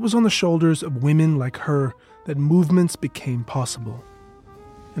 it was on the shoulders of women like her that movements became possible.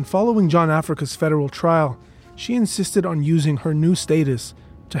 And following John Africa's federal trial, she insisted on using her new status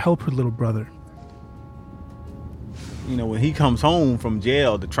to help her little brother. You know, when he comes home from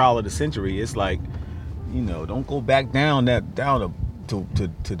jail, the trial of the century, it's like, you know, don't go back down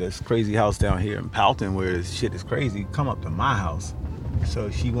to this crazy house down here in Powelton where this shit is crazy. Come up to my house. So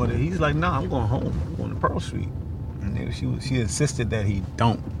he's like, nah, I'm going home. I'm going to Pearl Street. And then she insisted that he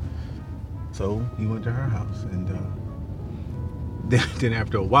don't. So he went to her house. And then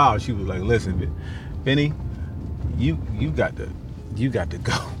after a while, she was like, listen, Benny, you got to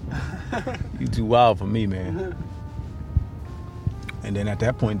go. You too wild for me, man. And then at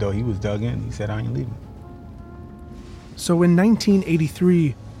that point, though, he was dug in. He said, I ain't leaving. So in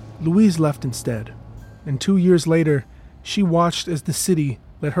 1983, Louise left instead. And 2 years later, she watched as the city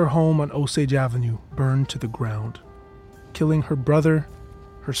let her home on Osage Avenue burn to the ground, killing her brother,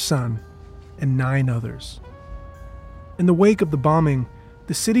 her son, and 9 others. In the wake of the bombing,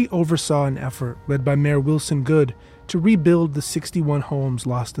 the city oversaw an effort led by Mayor Wilson Goode to rebuild the 61 homes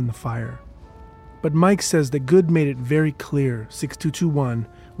lost in the fire. But Mike says that Goode made it very clear 6221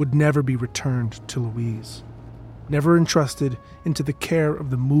 would never be returned to Louise, never entrusted into the care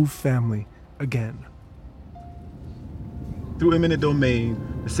of the Move family again. Through eminent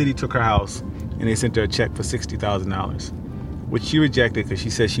domain, the city took her house and they sent her a check for $60,000, which she rejected because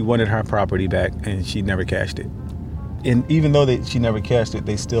she said she wanted her property back and she never cashed it. And even though she never cashed it,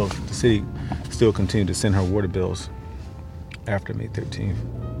 the city still continued to send her water bills after May 13th.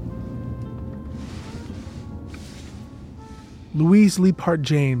 Louise Leaphart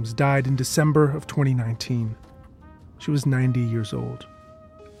James died in December of 2019. She was 90 years old.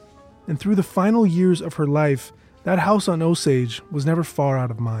 And through the final years of her life, that house on Osage was never far out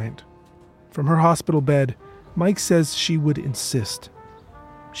of mind. From her hospital bed, Mike says she would insist.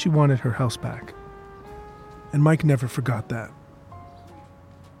 She wanted her house back. And Mike never forgot that.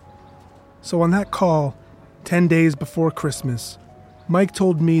 So on that call, 10 days before Christmas, Mike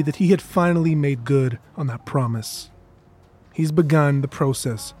told me that he had finally made good on that promise. He's begun the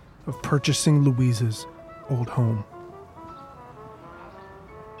process of purchasing Louise's old home.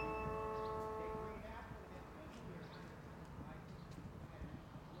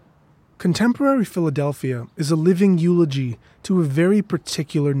 Contemporary Philadelphia is a living eulogy to a very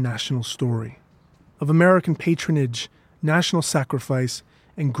particular national story of American patronage, national sacrifice,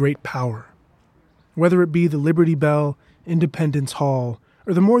 and great power. Whether it be the Liberty Bell, Independence Hall,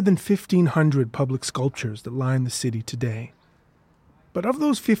 or the more than 1,500 public sculptures that line the city today. But of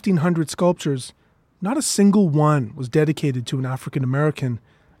those 1,500 sculptures, not a single one was dedicated to an African American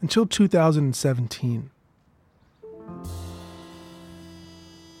until 2017.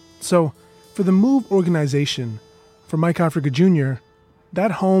 So, for the MOVE organization, for Mike Africa Jr.,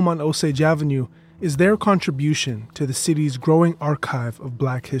 that home on Osage Avenue is their contribution to the city's growing archive of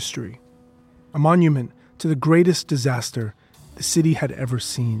Black history, a monument to the greatest disaster the city had ever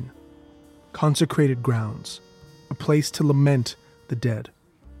seen. Consecrated grounds, a place to lament the dead.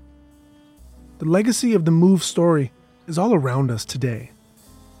 The legacy of the MOVE story is all around us today,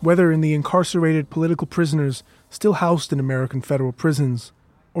 whether in the incarcerated political prisoners still housed in American federal prisons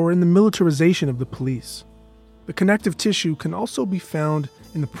or in the militarization of the police. The connective tissue can also be found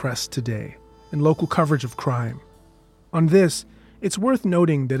in the press today, in local coverage of crime. On this, it's worth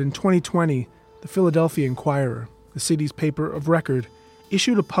noting that in 2020, the Philadelphia Inquirer, the city's paper of record,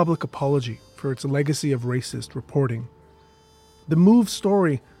 issued a public apology for its legacy of racist reporting. The MOVE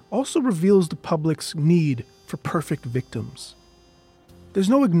story also reveals the public's need for perfect victims. There's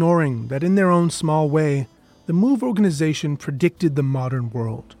no ignoring that in their own small way, the MOVE organization predicted the modern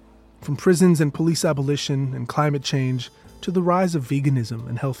world, from prisons and police abolition and climate change to the rise of veganism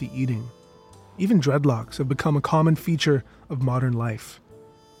and healthy eating. Even dreadlocks have become a common feature of modern life.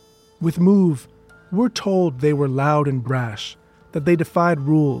 With MOVE, we're told they were loud and brash, that they defied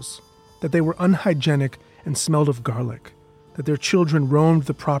rules, that they were unhygienic and smelled of garlic, that their children roamed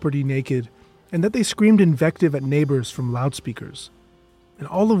the property naked, and that they screamed invective at neighbors from loudspeakers. And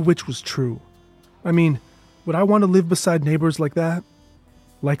all of which was true. I mean, would I want to live beside neighbors like that?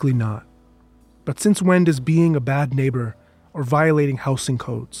 Likely not. But since when does being a bad neighbor or violating housing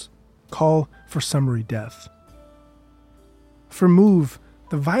codes call for summary death? For MOVE,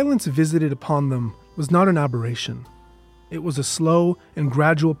 the violence visited upon them was not an aberration. It was a slow and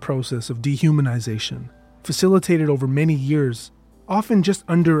gradual process of dehumanization, facilitated over many years, often just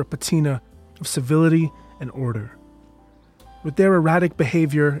under a patina of civility and order. With their erratic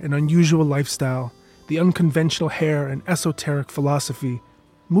behavior and unusual lifestyle, the unconventional hair and esoteric philosophy,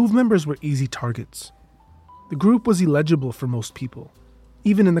 MOVE members were easy targets. The group was illegible for most people.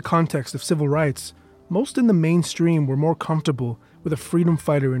 Even in the context of civil rights, most in the mainstream were more comfortable with a freedom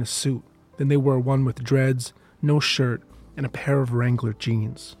fighter in a suit than they were one with dreads, no shirt, and a pair of Wrangler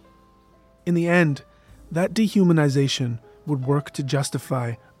jeans. In the end, that dehumanization would work to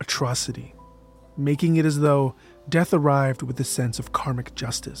justify atrocity, making it as though death arrived with a sense of karmic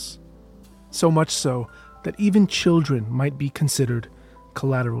justice. So much so that even children might be considered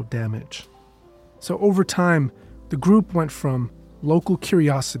collateral damage. So over time, the group went from local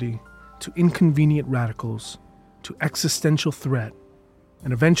curiosity to inconvenient radicals to existential threat,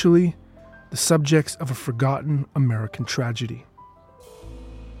 and eventually, the subjects of a forgotten American tragedy.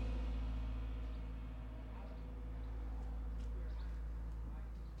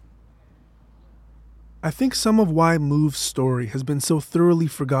 I think some of why MOVE's story has been so thoroughly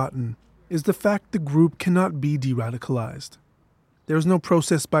forgotten is the fact the group cannot be de-radicalized. There is no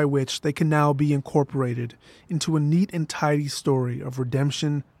process by which they can now be incorporated into a neat and tidy story of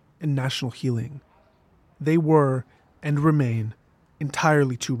redemption and national healing. They were, and remain,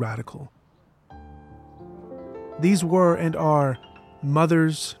 entirely too radical. These were and are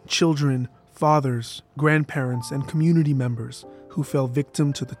mothers, children, fathers, grandparents, and community members who fell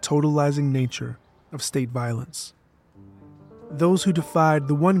victim to the totalizing nature of state violence. Those who defied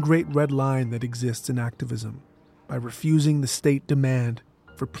the one great red line that exists in activism by refusing the state demand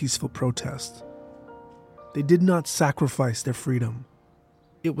for peaceful protest. They did not sacrifice their freedom.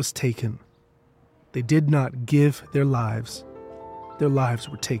 It was taken. They did not give their lives. Their lives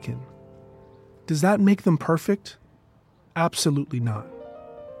were taken. Does that make them perfect? Absolutely not.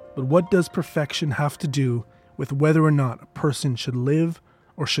 But what does perfection have to do with whether or not a person should live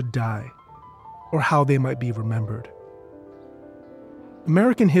or should die, or how they might be remembered?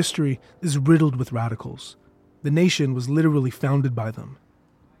 American history is riddled with radicals. The nation was literally founded by them.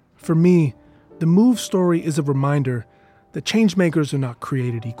 For me, the MOVE story is a reminder that changemakers are not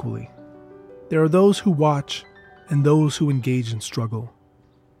created equally. There are those who watch and those who engage in struggle.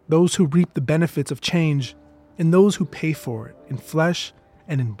 Those who reap the benefits of change and those who pay for it in flesh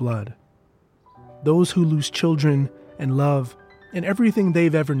and in blood. Those who lose children and love and everything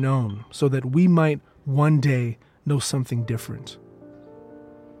they've ever known so that we might one day know something different.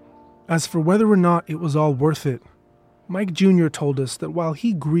 As for whether or not it was all worth it, Mike Jr. told us that while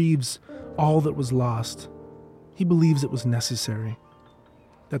he grieves all that was lost, he believes it was necessary.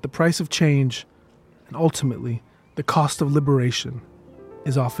 That the price of change, and ultimately the cost of liberation,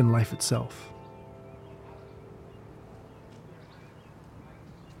 is often life itself.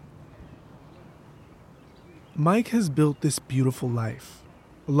 Mike has built this beautiful life,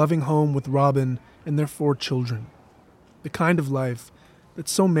 a loving home with Robin and their 4 children, the kind of life that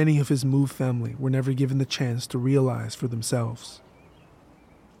so many of his MOVE family were never given the chance to realize for themselves.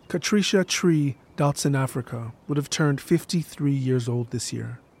 Katricia Tree Dotson Africa would have turned 53 years old this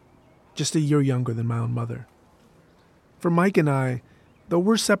year, just a year younger than my own mother. For Mike and I, though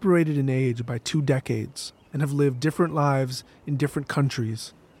we're separated in age by 2 decades and have lived different lives in different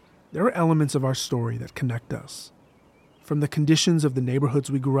countries, there are elements of our story that connect us. From the conditions of the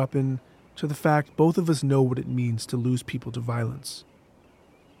neighborhoods we grew up in, to the fact both of us know what it means to lose people to violence.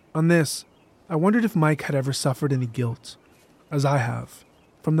 On this, I wondered if Mike had ever suffered any guilt, as I have,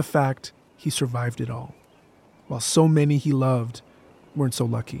 from the fact he survived it all, while so many he loved weren't so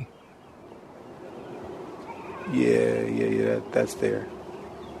lucky. Yeah, that's there.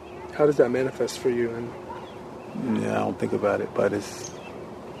 How does that manifest for you? Yeah, I don't think about it, but it's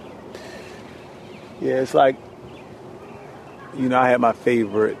like, I had my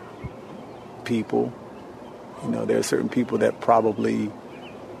favorite people. There are certain people that probably,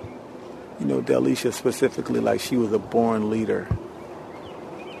 Delisha specifically, like she was a born leader.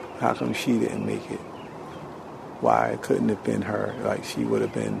 How come she didn't make it? Why it couldn't have been her? Like she would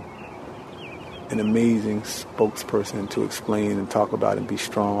have been an amazing spokesperson to explain and talk about and be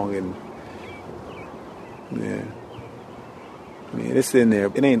strong and yeah. I mean, it's in there.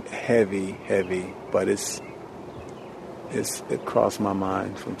 It ain't heavy, but it crossed my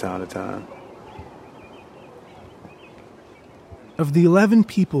mind from time to time. Of the 11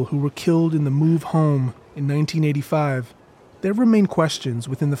 people who were killed in the move home in 1985, there remain questions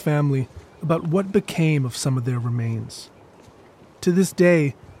within the family about what became of some of their remains. To this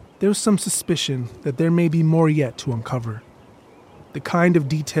day, there's some suspicion that there may be more yet to uncover. The kind of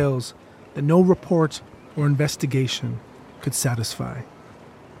details that no report or investigation could satisfy.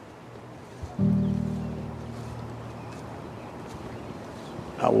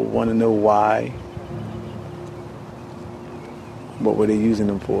 I would want to know why. What were they using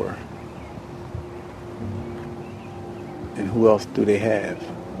them for? And who else do they have?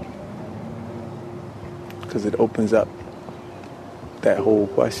 Because it opens up that whole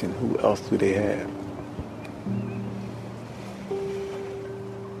question. Who else do they have?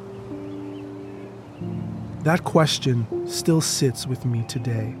 That question still sits with me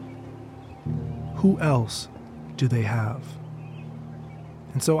today. Who else do they have?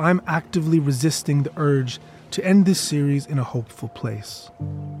 And so I'm actively resisting the urge to end this series in a hopeful place.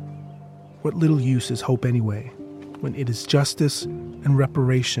 What little use is hope anyway, when it is justice and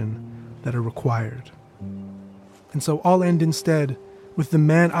reparation that are required? And so I'll end instead with the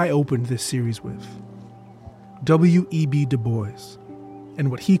man I opened this series with, W.E.B. Du Bois,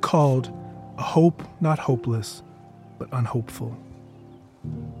 and what he called a hope not hopeless, but unhopeful.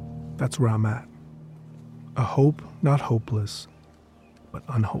 That's where I'm at. A hope not hopeless, but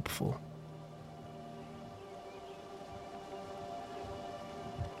unhopeful.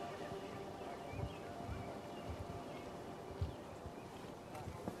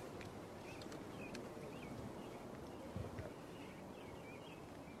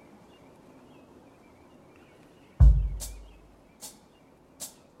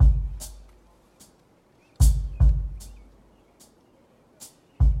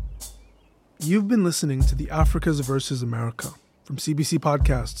 You've been listening to the Africa's versus America from CBC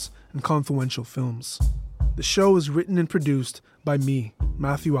Podcasts and Confluential Films. The show is written and produced by me,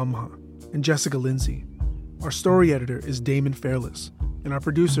 Matthew Amha, and Jessica Lindsay. Our story editor is Damon Fairless, and our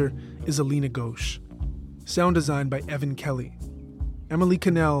producer is Alina Ghosh. Sound design by Evan Kelly. Emily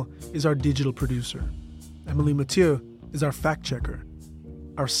Cannell is our digital producer. Emily Mathieu is our fact checker.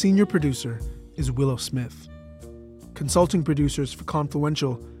 Our senior producer is Willow Smith. Consulting producers for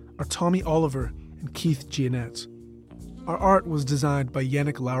Confluential are Tommy Oliver and Keith Giannette. Our art was designed by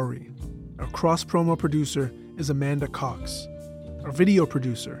Yannick Lowry. Our cross-promo producer is Amanda Cox. Our video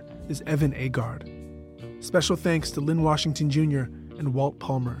producer is Evan Agard. Special thanks to Lynn Washington Jr. and Walt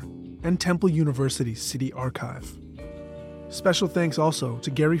Palmer, and Temple University's City Archive. Special thanks also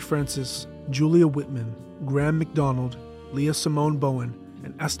to Gary Francis, Julia Whitman, Graham McDonald, Leah Simone Bowen,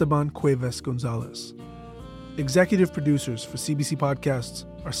 and Esteban Cuevas Gonzalez. Executive producers for CBC Podcasts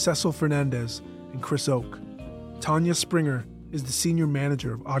are Cecil Fernandez and Chris Oak. Tanya Springer is the Senior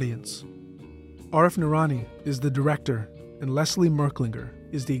Manager of Audience. Arif Nurani is the Director, and Leslie Merklinger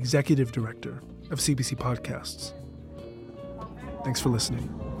is the Executive Director of CBC Podcasts. Thanks for listening.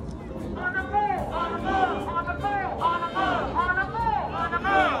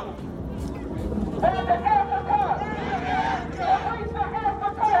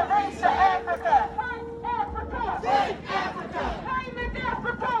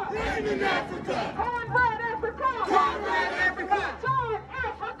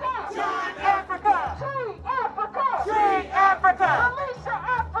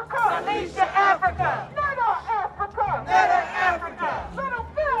 Alicia Africa, Little Africa, Little Africa, Little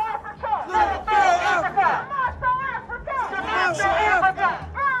Phil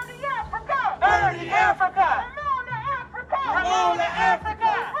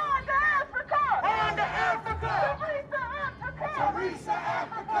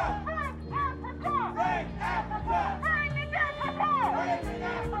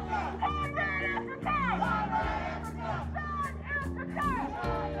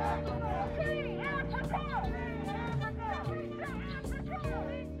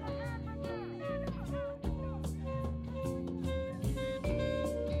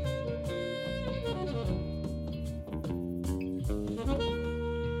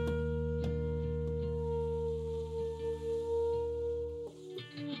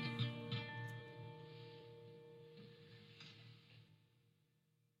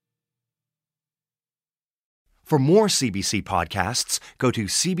For more CBC podcasts, go to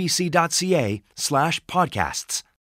cbc.ca/podcasts.